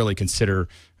 I don't really consider.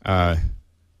 I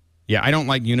don't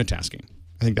like unitasking.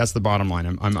 I think that's the bottom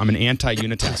line. I'm an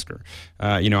anti-unitasker.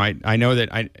 I know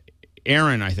that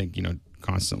Aaron, I think,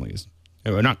 constantly is.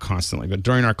 Not constantly, but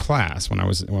during our class, when I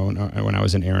was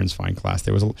in Aaron's fine class,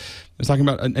 I was talking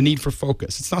about a need for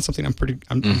focus. It's not something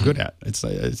I'm good at. It's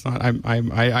not.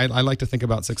 I like to think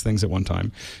about 6 things at one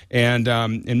time, and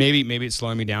maybe it's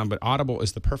slowing me down. But Audible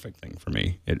is the perfect thing for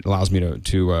me. It allows me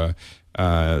to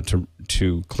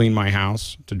clean my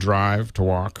house, to drive, to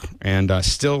walk, and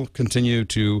still continue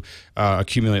to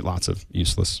accumulate lots of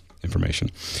useless information.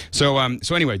 So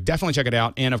anyway, definitely check it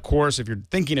out. And of course, if you're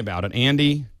thinking about it,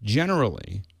 Andy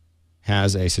generally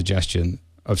has a suggestion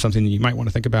of something that you might want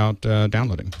to think about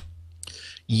downloading.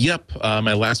 Yep,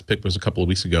 my last pick was a couple of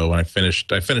weeks ago, and I finished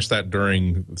that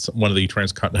during one of the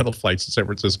transcontinental flights to San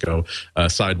Francisco,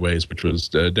 Sideways, which was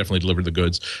definitely delivered the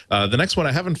goods. The next one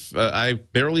I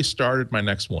barely started my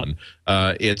next one.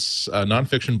 It's a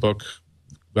nonfiction book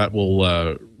that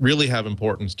will really have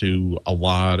importance to a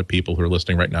lot of people who are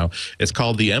listening right now. It's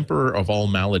called The Emperor of All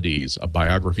Maladies, A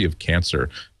Biography of Cancer.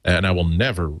 And I will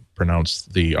never pronounce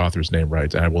the author's name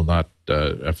right, and I will not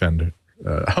offend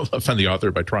the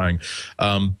author by trying.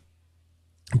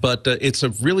 But it's a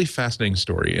really fascinating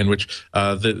story in which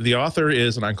the author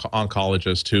is an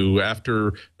oncologist who,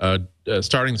 after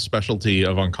starting the specialty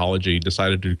of oncology,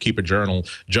 decided to keep a journal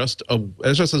just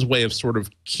as a way of sort of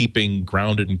keeping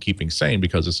grounded and keeping sane,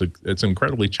 because it's an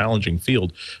incredibly challenging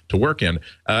field to work in.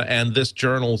 And this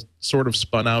journal sort of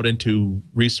spun out into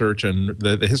research and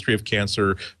the history of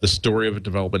cancer, the story of its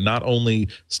development, not only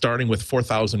starting with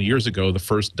 4,000 years ago, the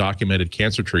first documented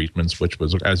cancer treatments, which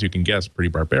was, as you can guess, pretty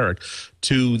barbaric,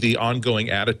 to the ongoing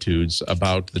attitudes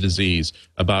about the disease,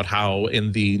 about how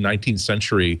in the 19th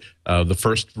century, The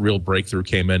first real breakthrough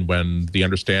came in when the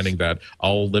understanding that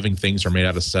all living things are made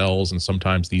out of cells, and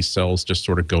sometimes these cells just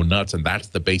sort of go nuts, and that's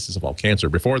the basis of all cancer.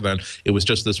 Before then, it was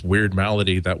just this weird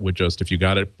malady that would just, if you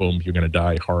got it, boom, you're going to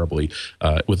die horribly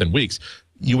within weeks.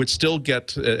 You would still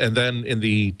get, and then in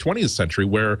the 20th century,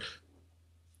 where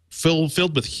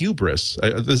filled with hubris.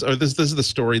 This is the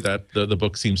story that the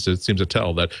book seems to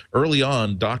tell, that early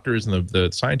on, doctors and the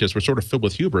scientists were sort of filled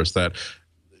with hubris that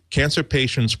cancer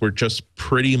patients were just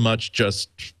pretty much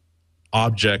just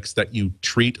objects that you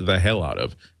treat the hell out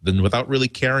of, then without really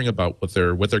caring about what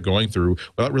they're going through,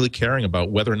 without really caring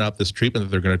about whether or not this treatment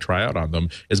that they're going to try out on them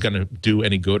is going to do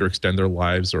any good or extend their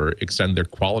lives or extend their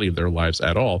quality of their lives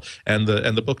at all. And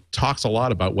the book talks a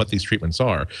lot about what these treatments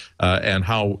are and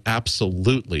how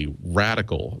absolutely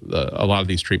radical a lot of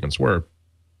these treatments were.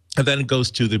 And then it goes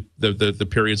to the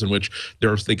periods in which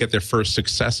they get their first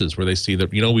successes, where they see that,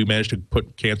 we managed to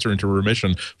put cancer into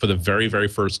remission for the very, very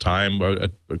first time.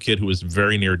 A kid who was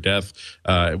very near death,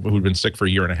 who'd been sick for a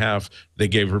year and a half, they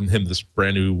gave him this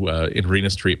brand new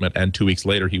intravenous treatment, and 2 weeks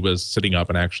later he was sitting up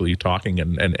and actually talking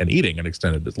and eating, and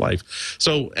extended his life.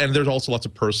 So, and there's also lots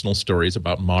of personal stories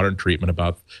about modern treatment,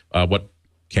 about what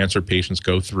cancer patients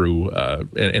go through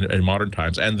in modern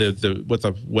times, and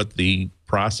what the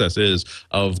process is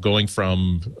of going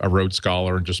from a Rhodes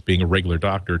Scholar and just being a regular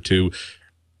doctor to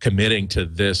committing to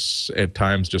this at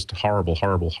times just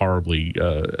horribly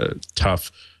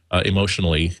tough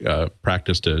emotionally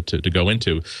practice to go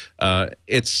into.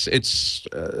 It's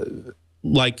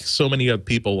like so many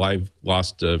people, I've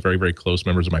lost very, very close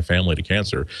members of my family to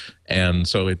cancer, and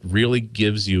so it really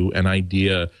gives you an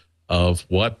idea of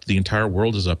what the entire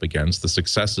world is up against, the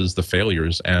successes, the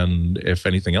failures, and if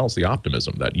anything else, the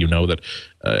optimism that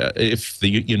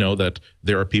that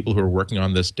there are people who are working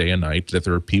on this day and night, that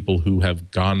there are people who have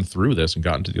gone through this and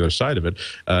gotten to the other side of it.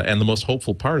 And the most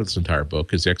hopeful part of this entire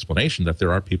book is the explanation that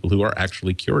there are people who are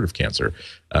actually cured of cancer,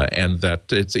 and that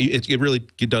it really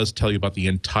does tell you about the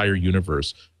entire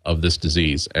universe of this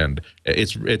disease. And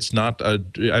it's not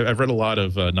I've read a lot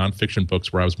of nonfiction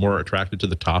books where I was more attracted to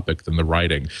the topic than the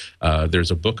writing. There's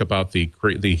a book about the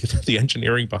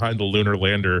engineering behind the lunar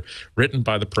lander, written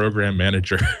by the program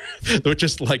manager, which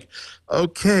is like,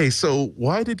 okay, so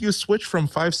why did you switch from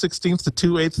 5/16 to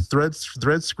 2/8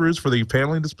 thread screws for the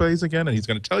paneling displays again? And he's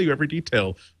going to tell you every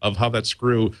detail of how that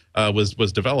screw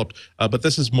was developed. But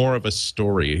this is more of a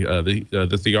story.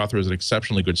 The author is an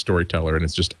exceptionally good storyteller, and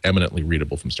it's just eminently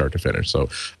readable from start to finish. So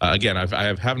again,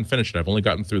 I haven't finished it. I've only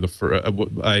gotten through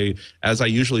as I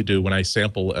usually do when I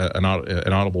sample an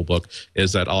Audible book,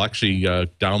 is that I'll actually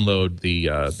download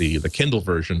the Kindle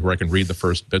version where I can read the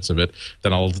first bits of it.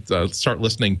 Then I'll start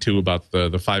listening to about the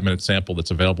 5-minute sample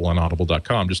that's available on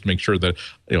audible.com, just to make sure that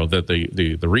that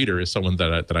the reader is someone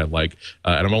that I like.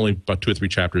 And I'm only about 2 or 3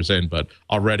 chapters in, but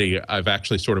already I've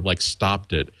actually sort of like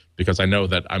stopped it, because I know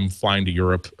that I'm flying to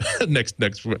Europe next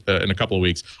in a couple of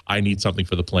weeks. I need something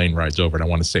for the plane rides over, and I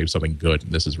want to save something good.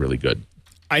 And this is really good.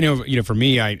 I know, for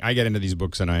me, I get into these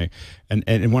books, and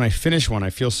when I finish one,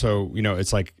 I feel so,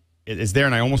 it's like it's there,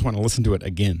 and I almost want to listen to it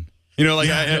again. And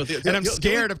I'm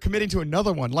scared of committing to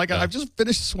another one. Like, I've just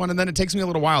finished this one, and then it takes me a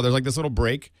little while. There's like this little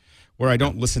break where I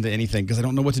don't listen to anything because I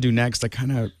don't know what to do next. I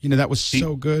kind of, that was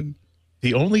so good.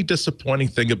 The only disappointing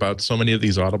thing about so many of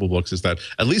these Audible books is that,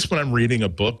 at least when I'm reading a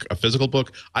book, a physical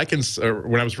book,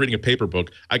 when I was reading a paper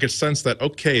book, I could sense that,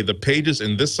 okay, the pages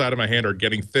in this side of my hand are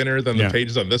getting thinner than the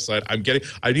pages on this side. I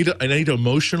need to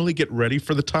emotionally get ready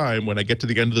for the time when I get to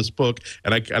the end of this book,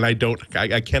 and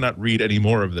I cannot read any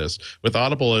more of this. With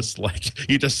Audible, it's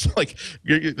like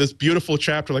you're this beautiful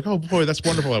chapter, like, oh boy, that's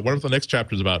wonderful. I wonder what the next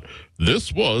chapter is about.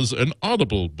 This was an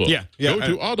Audible book. Go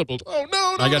to Audible. Oh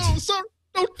no, sorry.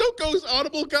 Don't go,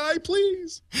 Audible guy,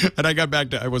 please. And I got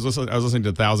back to I was listening to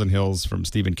 1,000 Hills from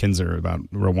Stephen Kinzer about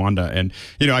Rwanda, and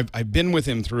I've been with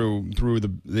him through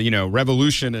the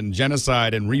revolution and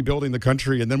genocide and rebuilding the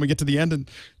country, and then we get to the end and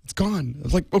it's gone.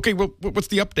 It's like, okay, well, what's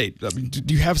the update? I mean,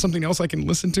 do you have something else I can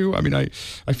listen to? I mean, I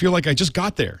feel like I just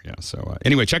got there. Yeah. So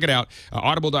anyway, check it out.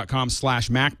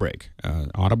 Audible.com/MacBreak.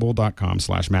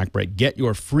 Audible.com/MacBreak. Get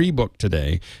your free book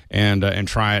today and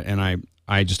try it. And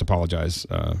I just apologize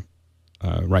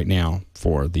right now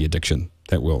for the addiction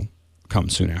that will come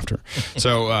soon after.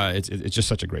 So it's just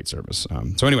such a great service.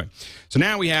 So anyway, so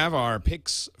now we have our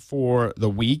picks for the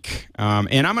week.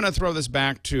 And I'm going to throw this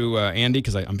back to Andy,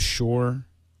 because I'm sure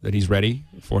that he's ready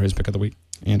for his pick of the week.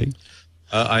 Andy?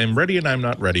 I am ready and I'm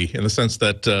not ready, in the sense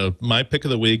that my pick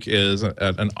of the week is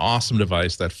an awesome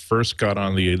device that first got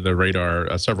on the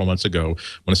radar several months ago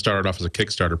when it started off as a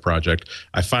Kickstarter project.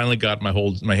 I finally got my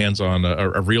hands on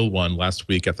a real one last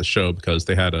week at the show, because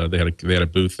they had a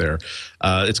booth there.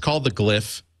 It's called the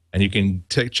Glyph. and you can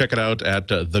check it out at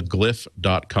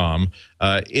theglyph.com.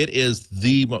 It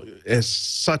is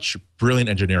such brilliant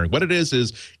engineering. What it is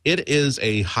it is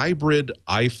a hybrid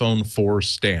iPhone 4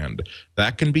 stand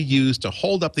that can be used to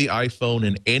hold up the iPhone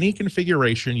in any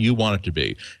configuration you want it to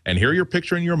be. And here you're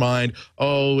picturing in your mind,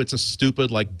 oh, it's a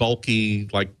stupid, like bulky,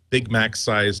 like Big Mac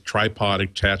sized tripod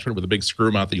attachment with a big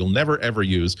screw mount that you'll never ever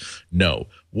use. No,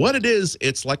 what it is,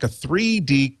 it's like a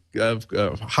 3D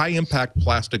high impact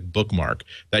plastic bookmark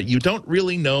that you don't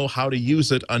really know how to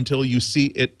use it until you see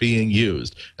it being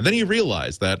used, and then you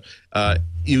realize that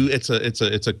it's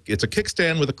a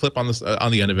kickstand with a clip on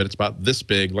the end of it. It's about this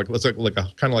big, like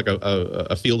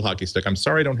a field hockey stick. I'm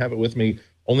sorry I don't have it with me,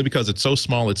 only because it's so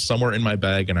small. It's somewhere in my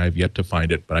bag and I've yet to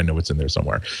find it, but I know it's in there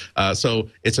somewhere. So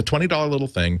it's a $20 little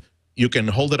thing. You can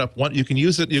hold it up. You can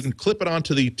use it. You can clip it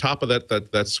onto the top of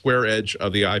that square edge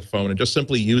of the iPhone and just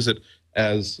simply use it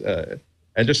as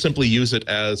just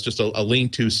a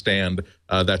lean-to stand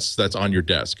that's on your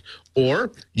desk.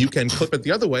 Or you can clip it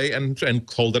the other way and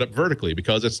hold it up vertically,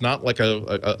 because it's not like a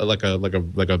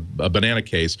banana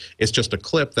case. It's just a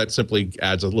clip that simply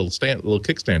adds a little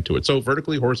kickstand to it. So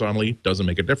vertically, horizontally, doesn't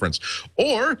make a difference.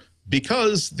 Or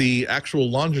because the actual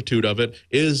longitude of it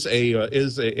is a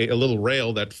little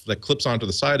rail that clips onto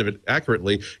the side of it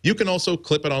accurately, you can also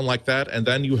clip it on like that, and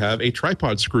then you have a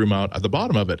tripod screw mount at the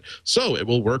bottom of it. So it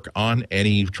will work on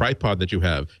any tripod that you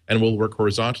have, and it will work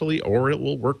horizontally or it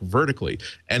will work vertically.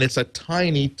 And it's a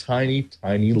tiny, tiny,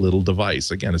 tiny little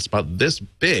device. Again, it's about this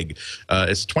big.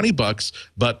 It's $20,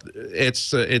 but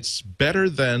it's better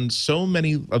than so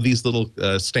many of these little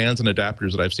stands and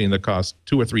adapters that I've seen that cost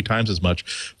 2 or 3 times as much,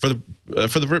 for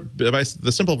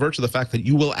the simple virtue of the fact that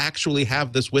you will actually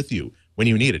have this with you when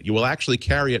you need it. You will actually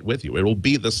carry it with you. It will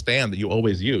be the stand that you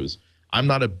always use. I'm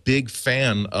not a big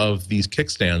fan of these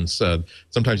kickstands.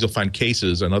 Sometimes you'll find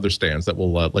cases and other stands that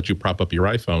will let you prop up your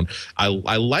iPhone.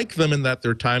 I like them in that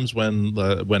there are times when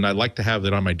I like to have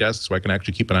it on my desk so I can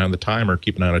actually keep an eye on the timer,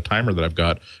 keep an eye on a timer that I've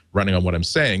got running on what I'm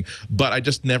saying, but I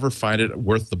just never find it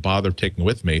worth the bother of taking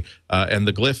with me. And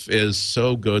the Glyph is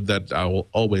so good that I will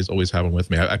always have them with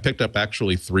me. I picked up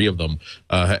actually 3 of them,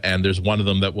 and there's one of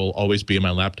them that will always be in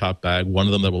my laptop bag, one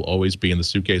of them that will always be in the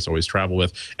suitcase I always travel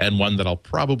with, and one that I'll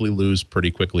probably lose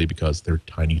pretty quickly because they're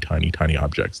tiny, tiny, tiny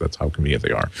objects. That's how convenient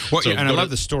they are. Well, so, and I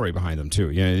love the story behind them too.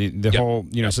 You know, the whole,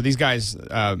 you know, so these guys,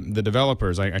 the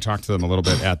developers, I talked to them a little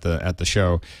bit at the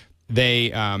show. They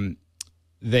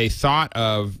thought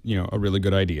of, you know, a really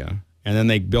good idea, and then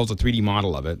they built a 3D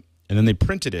model of it, and then they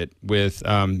printed it with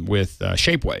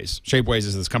Shapeways. Shapeways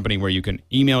is this company where you can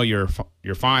email your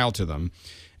file to them,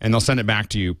 and they'll send it back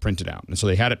to you printed out. And so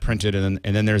they had it printed, and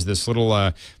then there's this little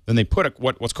then they put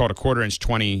what's called a 1/4"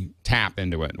 20 tap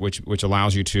into it, which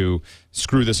allows you to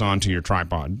screw this onto your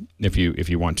tripod if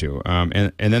you want to.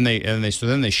 And then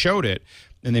they showed it.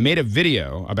 And they made a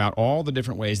video about all the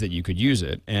different ways that you could use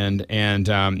it, and you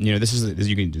know,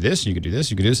 you can do this, you can do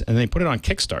this, you can do this, and they put it on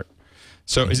Kickstart.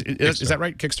 So is that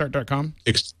right? Kickstart.com?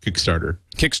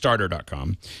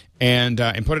 Kickstarter.com,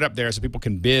 and put it up there so people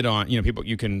can bid on. You know,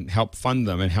 you can help fund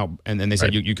them and then they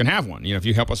said you can have one. You know, if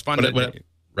you help us fund it.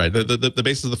 Right. The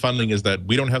basis of the funding is that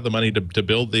we don't have the money to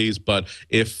build these, but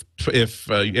if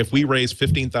we raise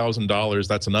 $15,000,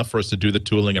 that's enough for us to do the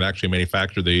tooling and actually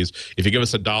manufacture these. If you give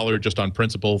us $1 just on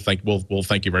principle, we'll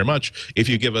thank you very much. If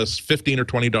you give us $15 or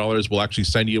 $20, we'll actually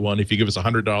send you one. If you give us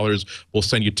 $100, we'll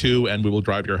send you 2, and we will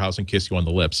drive to your house and kiss you on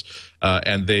the lips.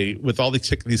 And with all these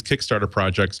Kickstarter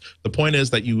projects, the point is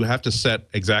that you have to set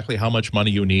exactly how much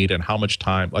money you need and how much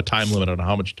time, a time limit on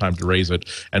how much time to raise it.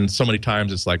 And so many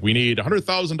times it's like, we need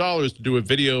 $100,000 to do a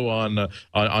video on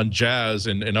jazz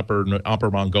in Upper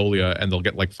Mongolia, and they'll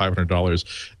get like $500.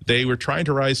 They were trying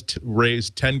to raise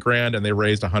 $10,000, and they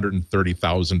raised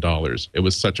 $130,000. It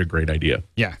was such a great idea.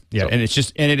 Yeah, so. And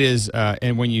it is,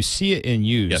 and when you see it in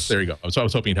use. Yes, there you go. So I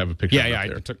was hoping you'd have a picture.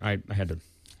 Yeah, I had to.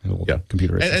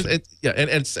 Computer and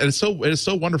it's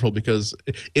so wonderful, because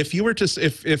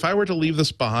if I were to leave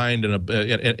this behind in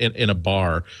a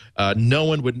bar,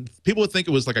 people would think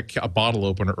it was like a bottle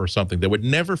opener or something. They would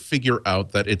never figure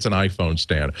out that it's an iPhone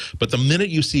stand. But the minute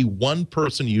you see one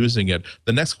person using it,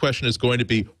 the next question is going to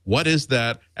be, what is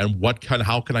that, and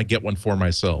how can I get one for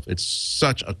myself? It's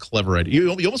such a clever idea.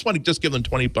 You almost want to just give them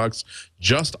 $20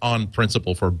 just on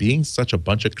principle for being such a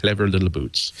bunch of clever little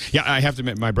boots. Yeah, I have to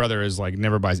admit, my brother is like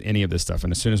never buys any of this stuff,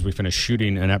 and as soon as we finished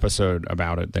shooting an episode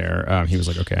about it there, he was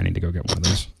like, okay, I need to go get one of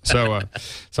those. So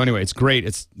anyway, it's great.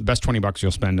 It's the best $20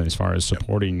 you'll spend as far as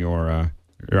supporting your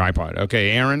iPod.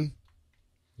 Okay, Aaron,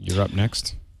 you're up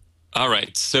next. All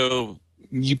right, so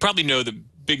you probably know that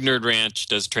Big Nerd Ranch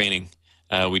does training.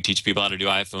 We teach people how to do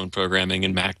iPhone programming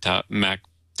and Mac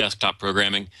desktop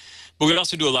programming. But we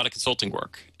also do a lot of consulting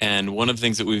work. And one of the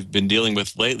things that we've been dealing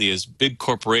with lately is big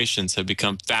corporations have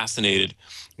become fascinated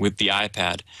with the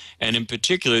iPad. And in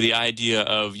particular, the idea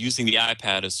of using the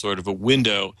iPad as sort of a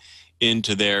window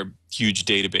into their huge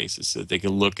databases so that they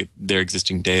can look at their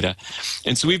existing data.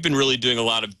 And so we've been really doing a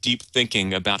lot of deep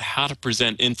thinking about how to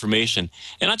present information,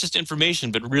 and not just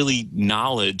information, but really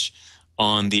knowledge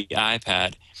on the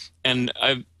iPad. And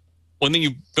one thing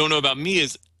you don't know about me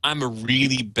is I'm a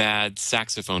really bad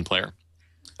saxophone player.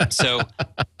 So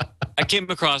I came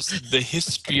across the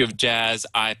History of Jazz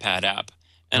iPad app,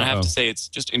 and I have to say it's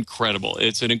just incredible.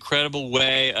 It's an incredible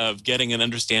way of getting an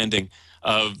understanding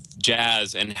of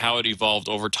jazz and how it evolved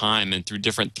over time and through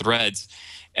different threads.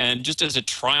 And just as a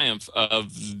triumph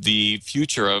of the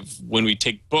future of when we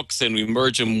take books and we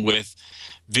merge them with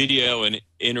video and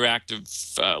interactive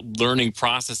learning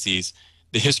processes,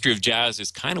 the history of jazz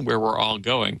is kind of where we're all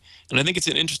going. And I think it's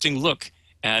an interesting look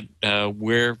at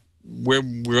where we're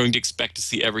going to expect to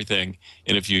see everything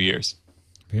in a few years.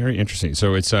 Very interesting.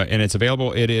 So it's and it's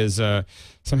available. It is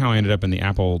somehow ended up in the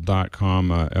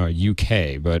Apple.com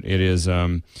UK, but it is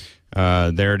there.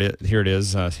 Here it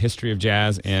is. History of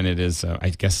Jazz, and it is I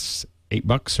guess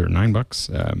 $8 or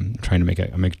 $9. I'm trying to make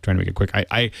it quick.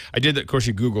 I did that. Of course,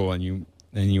 you Google and you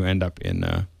end up in.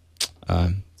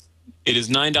 It is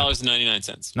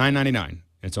 $9.99. $9.99.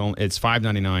 It's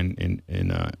 $5.99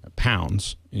 in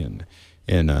pounds in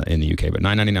the UK, but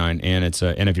 $9.99, and it's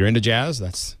and if you're into jazz,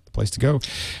 that's the place to go.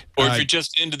 Or if you're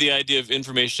just into the idea of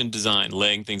information design,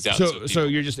 laying things out. So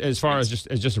you're just as far as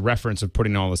just a reference of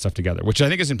putting all this stuff together, which I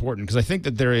think is important because I think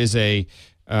that there is a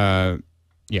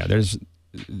there's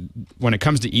when it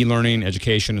comes to e-learning,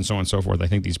 education, and so on and so forth. I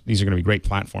think these are going to be great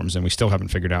platforms, and we still haven't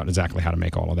figured out exactly how to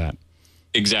make all of that.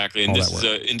 Exactly, and this is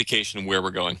an indication of where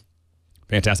we're going.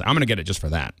 Fantastic. I'm going to get it just for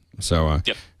that. So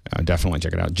definitely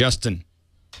check it out. Justin,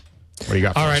 what do you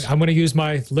got for us? All right, I'm going to use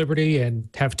my liberty and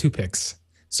have two picks.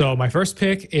 So my first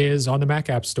pick is on the Mac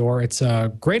App Store. It's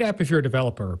a great app if you're a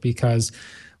developer because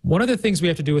one of the things we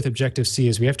have to do with Objective-C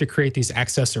is we have to create these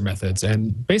accessor methods.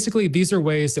 And basically, these are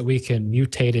ways that we can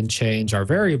mutate and change our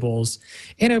variables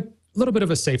in a little bit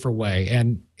of a safer way.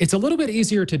 And it's a little bit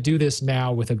easier to do this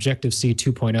now with Objective-C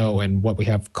 2.0 and what we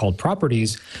have called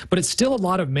properties, but it's still a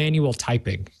lot of manual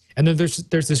typing. And then there's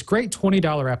this great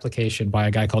 $20 application by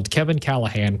a guy called Kevin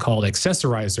Callahan called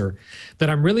Accessorizer that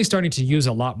I'm really starting to use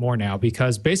a lot more now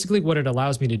because basically what it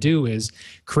allows me to do is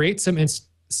create some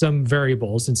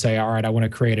variables and say, all right, I want to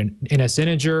create an NS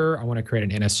integer, I want to create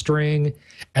an NS string,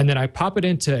 and then I pop it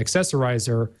into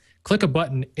Accessorizer, click a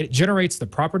button, it generates the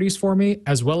properties for me,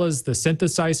 as well as the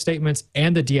synthesize statements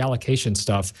and the deallocation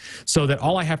stuff, so that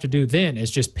all I have to do then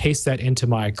is just paste that into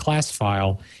my class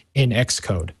file in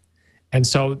Xcode. And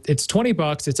so it's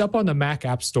 $20, it's up on the Mac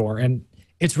App Store, and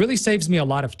it really saves me a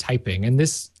lot of typing. And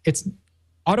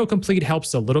autocomplete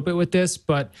helps a little bit with this,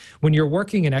 but when you're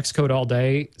working in Xcode all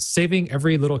day, saving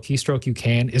every little keystroke you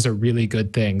can is a really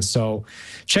good thing. So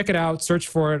check it out, search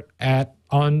for it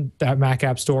on that Mac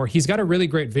App Store. He's got a really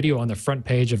great video on the front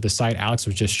page of the site Alex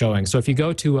was just showing. So if you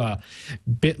go to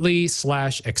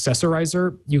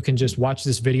bit.ly/accessorizer, you can just watch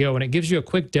this video and it gives you a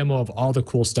quick demo of all the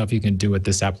cool stuff you can do with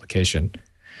this application.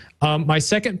 My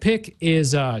second pick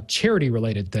is a charity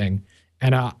related thing.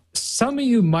 And some of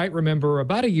you might remember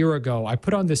about a year ago, I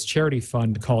put on this charity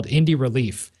fund called Indie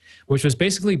Relief, which was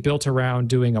basically built around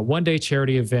doing a one-day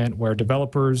charity event where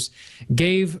developers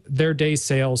gave their day's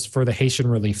sales for the Haitian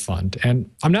Relief Fund. And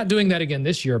I'm not doing that again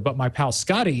this year, but my pal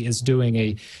Scotty is doing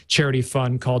a charity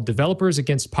fund called Developers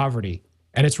Against Poverty.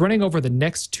 And it's running over the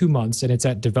next 2 months, and it's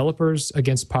at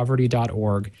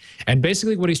developersagainstpoverty.org. And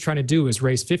basically what he's trying to do is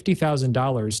raise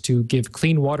 $50,000 to give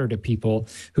clean water to people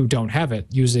who don't have it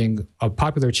using a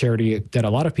popular charity that a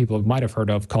lot of people might have heard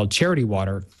of called Charity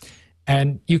Water.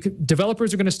 And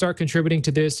developers are going to start contributing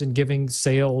to this and giving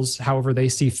sales however they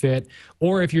see fit.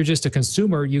 Or if you're just a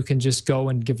consumer, you can just go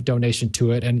and give a donation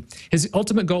to it. And his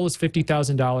ultimate goal is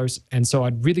 $50,000. And so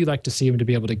I'd really like to see him to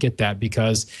be able to get that,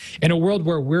 because in a world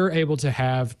where we're able to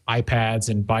have iPads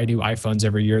and buy new iPhones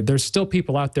every year, there's still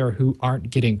people out there who aren't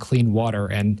getting clean water.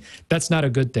 And that's not a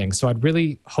good thing. So I'd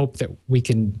really hope that we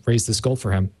can raise this goal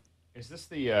for him. Is this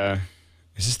the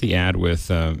ad with,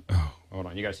 hold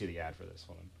on, you got to see the ad for this.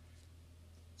 Hold on.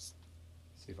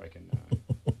 See if I can.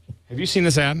 Have you seen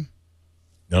this ad?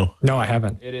 No. No, I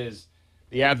haven't. It is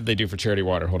the ad that they do for Charity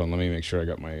Water. Hold on, let me make sure I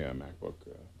got my MacBook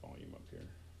volume up here.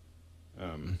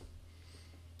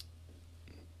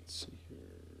 Let's see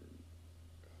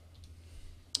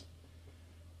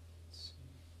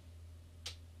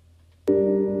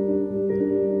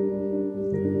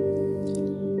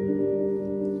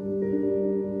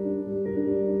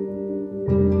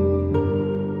here.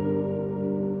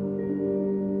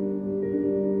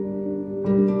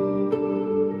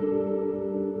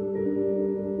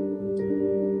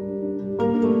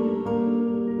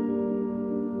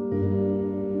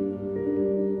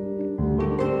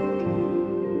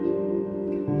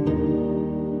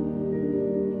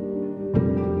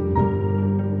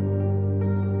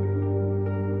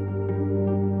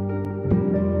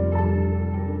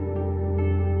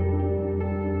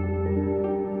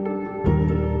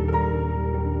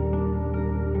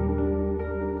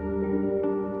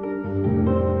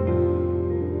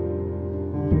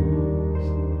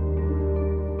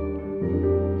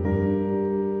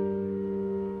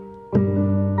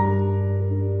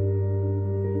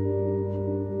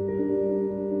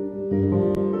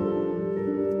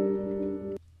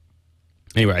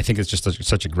 anyway, I think it's just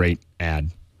such a great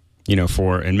ad,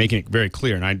 and making it very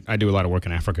clear. And I do a lot of work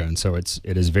in Africa, and so it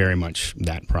is very much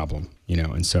that problem,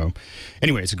 And so,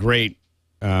 anyway, it's a great,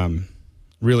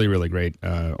 really, really great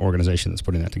organization that's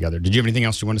putting that together. Did you have anything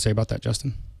else you want to say about that,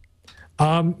 Justin?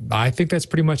 I think that's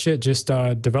pretty much it. Just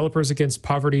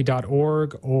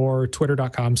developersagainstpoverty.org or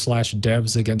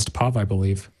twitter.com/devsagainstpov, I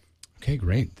believe. Okay,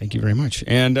 great. Thank you very much.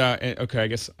 And okay, I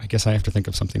guess I have to think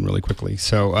of something really quickly.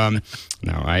 So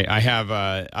no, I have.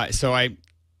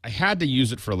 I had to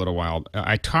use it for a little while.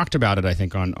 I talked about it, I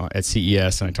think, at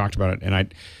CES, and I talked about it,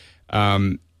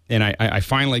 and I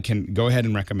finally can go ahead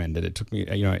and recommend it. It took me,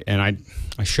 and I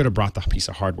should have brought the piece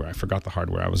of hardware. I forgot the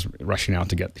hardware. I was rushing out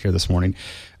to get here this morning.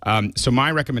 So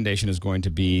my recommendation is going to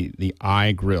be the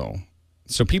iGrill.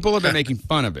 So people have been making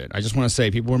fun of it. I just want to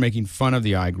say people were making fun of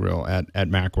the iGrill at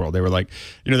Macworld. They were like,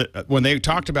 when they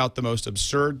talked about the most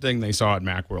absurd thing they saw at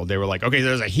Macworld, they were like, okay,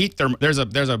 there's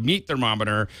a meat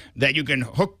thermometer that you can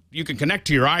connect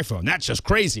to your iPhone. That's just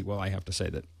crazy. Well, I have to say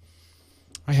that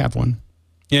I have one.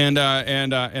 And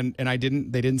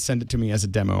they didn't send it to me as a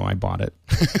demo. I bought it.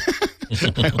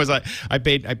 I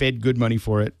paid good money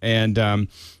for it, and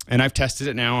I've tested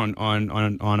it now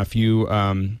on a few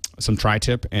some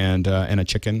tri-tip and a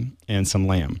chicken and some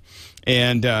lamb,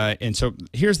 and so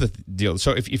here's the deal.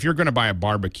 So if you're going to buy a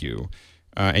barbecue.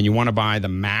 And you want to buy the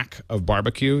Mac of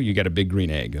barbecue, you get a big green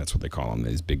egg. That's what they call them,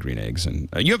 these big green eggs. And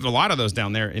you have a lot of those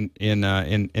down there in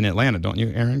Atlanta, don't you,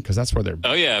 Aaron? Because that's where they're.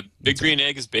 Oh yeah, Big Green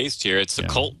Egg is based here. It's a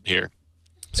cult here.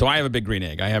 So I have a big green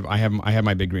egg. I have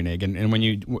my big green egg, and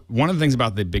when one of the things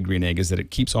about the big green egg is that it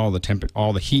keeps all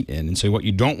the heat in. And so what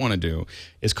you don't want to do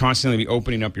is constantly be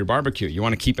opening up your barbecue. You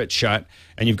want to keep it shut,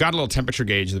 and you've got a little temperature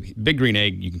gauge. The big green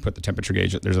egg, you can put the temperature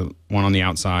gauge. There's one on the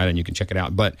outside, and you can check it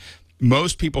out. But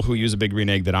most people who use a big green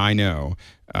egg that I know,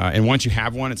 and once you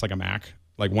have one, it's like a Mac.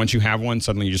 Like once you have one,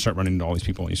 suddenly you just start running into all these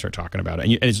people and you start talking about it.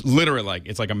 And it's literally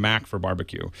it's like a Mac for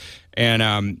barbecue.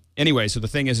 And anyway, so the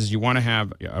thing is you want to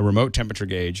have a remote temperature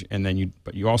gauge, and then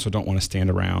but you also don't want to stand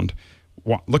around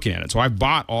looking at it. So I've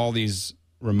bought all these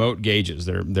remote gauges.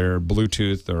 They're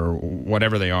Bluetooth or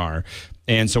whatever they are.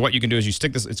 And so what you can do is you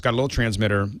stick this, it's got a little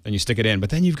transmitter, and you stick it in, but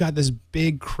then you've got this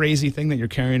big crazy thing that you're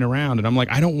carrying around. And I'm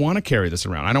like, I don't want to carry this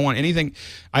around. I don't want anything.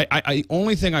 I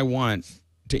only thing I want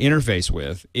to interface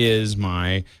with is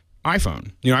my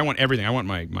iPhone. I want everything. I want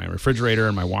my refrigerator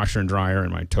and my washer and dryer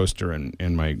and my toaster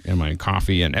and my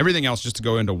coffee and everything else just to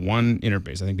go into one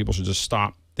interface. I think people should just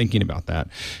stop thinking about that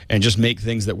and just make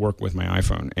things that work with my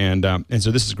iPhone. And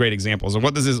so this is a great example. So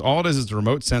what this is, all it is a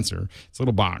remote sensor. It's a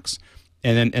little box.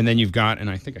 And then you've got,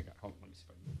 and I think I got, hold on, let me see if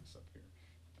I can move this up here.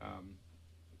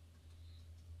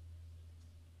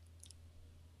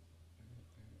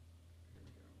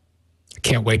 I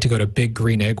can't wait to go to Big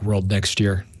Green Egg World next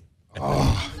year.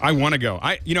 Oh, I want to go.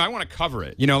 I want to cover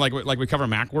it. Like we cover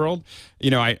MacWorld.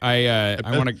 I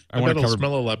want to cover. It'll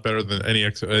smell a lot better than any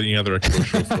other expo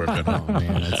show for it. Oh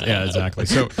man, yeah, exactly.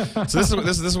 So this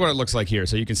is what it looks like here.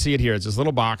 So you can see it here. It's this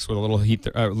little box with a little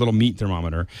little meat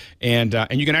thermometer, and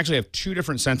you can actually have two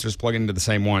different sensors plugged into the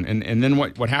same one. And then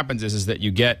what happens is that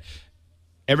you get.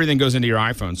 Everything goes into your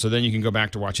iPhone, so then you can go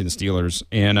back to watching the Steelers,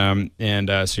 and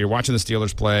so you're watching the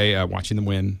Steelers play, watching them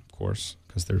win, of course,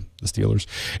 because they're the Steelers,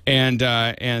 and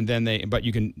then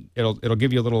it'll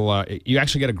give you a little. You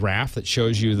actually get a graph that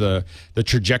shows you the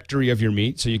trajectory of your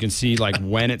meat, so you can see like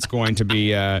when it's going to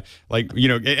be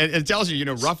it tells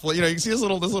you roughly you can see this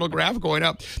little graph going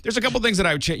up. There's a couple things that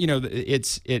I would change.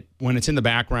 When it's in the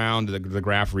background, the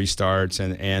graph restarts,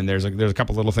 and there's a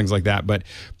couple little things like that. But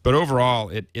overall,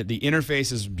 the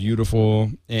interface is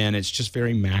beautiful, and it's just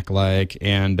very Mac-like,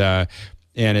 and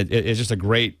it's just a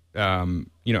great.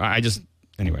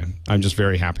 Anyway, I'm just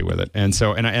very happy with it. And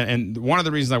so, and one of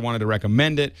the reasons I wanted to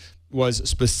recommend it was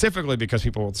specifically because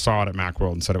people saw it at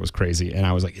Macworld and said it was crazy. And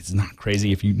I was like, it's not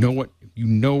crazy. If you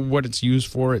know what it's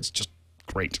used for, it's just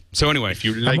great. So anyway. If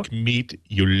you like meat,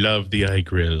 you love the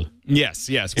iGrill. Yes.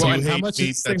 Well, and how much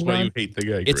meat, that's why you hate the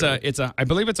iGrill. I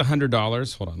believe it's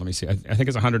 $100. Hold on, let me see. I think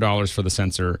it's $100 for the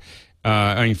sensor.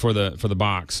 For the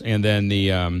box. And then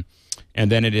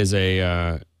it is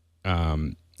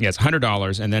it's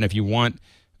 $100, and then if you want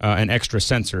an extra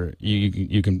sensor,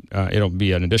 you can it'll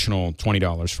be an additional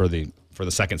 $20 for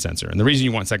the second sensor. And the reason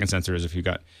you want second sensor is if you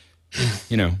got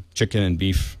chicken and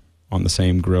beef on the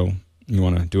same grill, you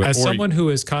want to do it. As someone who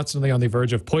is constantly on the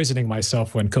verge of poisoning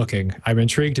myself when cooking, I'm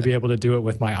intrigued to be able to do it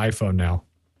with my iPhone now.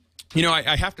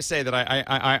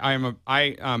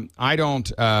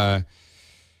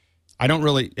 I don't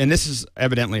really, and this is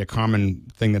evidently a common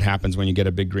thing that happens when you get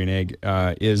a big green egg,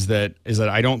 is that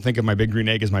I don't think of my big green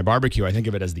egg as my barbecue. I think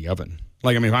of it as the oven.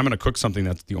 Like, I mean, if I'm going to cook something,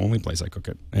 that's the only place I cook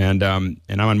it. And I'm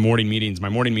on morning meetings. My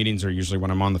morning meetings are usually when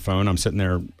I'm on the phone. I'm sitting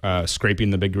there scraping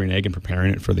the big green egg and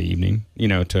preparing it for the evening,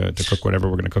 to cook whatever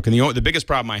we're going to cook. And the biggest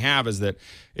problem I have is that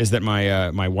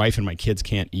my wife and my kids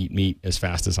can't eat meat as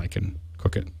fast as I can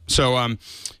cook it. So,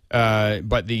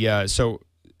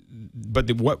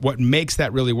 what makes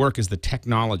that really work is the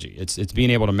technology. It's being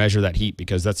able to measure that heat,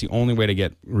 because that's the only way to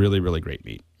get really, really great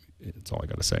meat. That's all I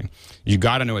got to say. You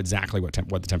got to know exactly what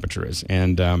the temperature is.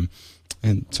 And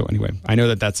so anyway, I know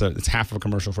it's half of a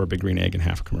commercial for a big green egg and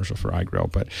half a commercial for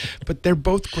iGrill, but they're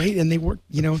both great and they work.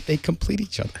 They complete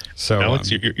each other. So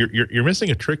Alex, you're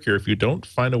missing a trick here if you don't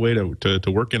find a way to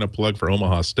work in a plug for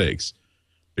Omaha Steaks.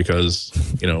 Because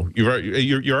you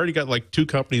already got like 2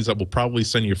 companies that will probably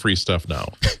send you free stuff now.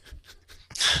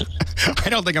 I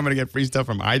don't think I'm going to get free stuff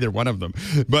from either one of them,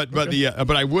 but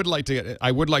I would like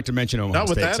to mention Omaha Not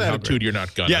with Steaks. that attitude, you're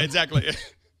not gonna. Yeah, exactly.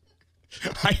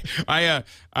 I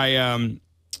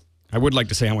would like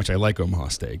to say how much I like Omaha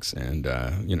Steaks, and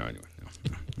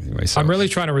anyway. So. I'm really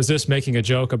trying to resist making a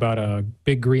joke about a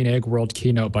Big Green Egg World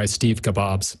keynote by Steve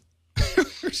Kebabs.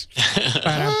 That's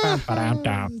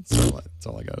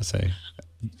all I got to say.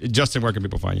 Justin, where can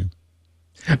people find you?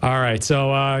 All right.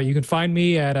 So you can find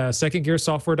me at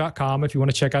secondgearsoftware.com if you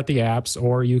want to check out the apps,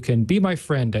 or you can be my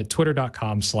friend at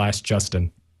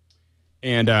twitter.com/Justin.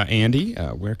 And Andy,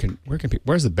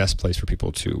 where's the best place for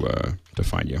people to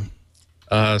find you?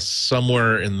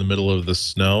 Somewhere in the middle of the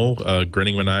snow,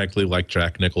 grinning maniacally like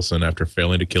Jack Nicholson after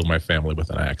failing to kill my family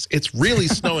with an axe. It's really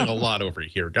snowing a lot over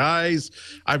here, guys.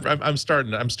 I'm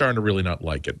starting to really not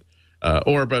like it.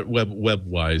 But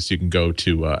web-wise, you can go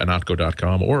to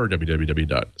Ihnatko.com or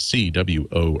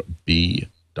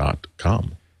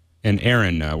www.cwob.com. And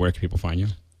Aaron, where can people find you?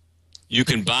 You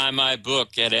can buy my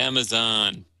book at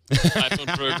Amazon.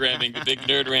 iPhone Programming, The Big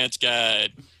Nerd Ranch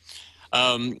Guide.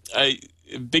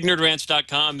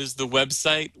 BigNerdRanch.com is the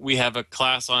website. We have a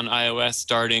class on iOS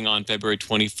starting on February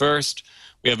 21st.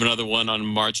 We have another one on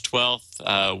March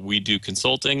 12th. We do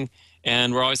consulting,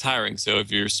 and we're always hiring. So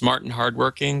if you're smart and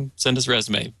hardworking, send us a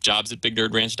resume. Jobs at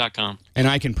BigNerdRanch.com. And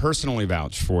I can personally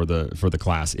vouch for the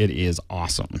class. It is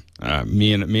awesome.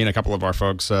 Me and a couple of our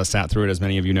folks sat through it, as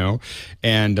many of you know,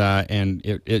 and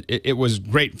it was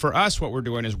great for us. What we're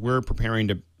doing is we're preparing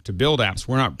to build apps.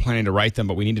 We're not planning to write them,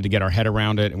 but we needed to get our head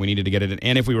around it, and we needed to get it in.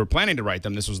 And if we were planning to write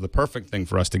them, this was the perfect thing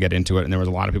for us to get into it. And there was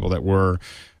a lot of people that were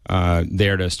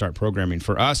there to start programming.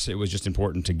 For us, it was just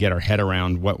important to get our head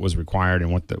around what was required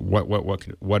and what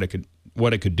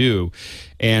it could do.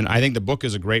 And I think the book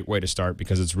is a great way to start,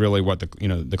 because it's really what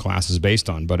the class is based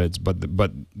on. But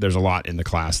there's a lot in the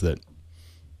class that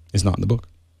is not in the book.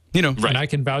 Right. And I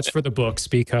can vouch for the books,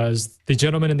 because the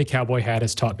gentleman in the cowboy hat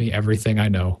has taught me everything I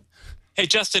know. Hey,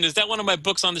 Justin, is that one of my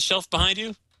books on the shelf behind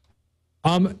you?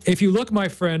 If you look, my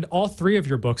friend, all 3 of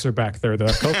your books are back there.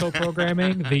 The Cocoa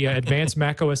programming, the Advanced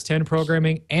Mac OS X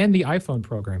programming, and the iPhone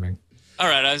programming. All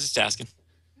right, I was just asking.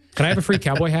 Can I have a free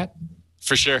cowboy hat?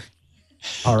 For sure.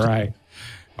 All right.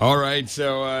 All right,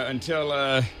 so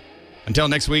until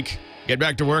next week, get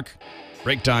back to work.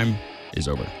 Break time is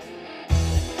over.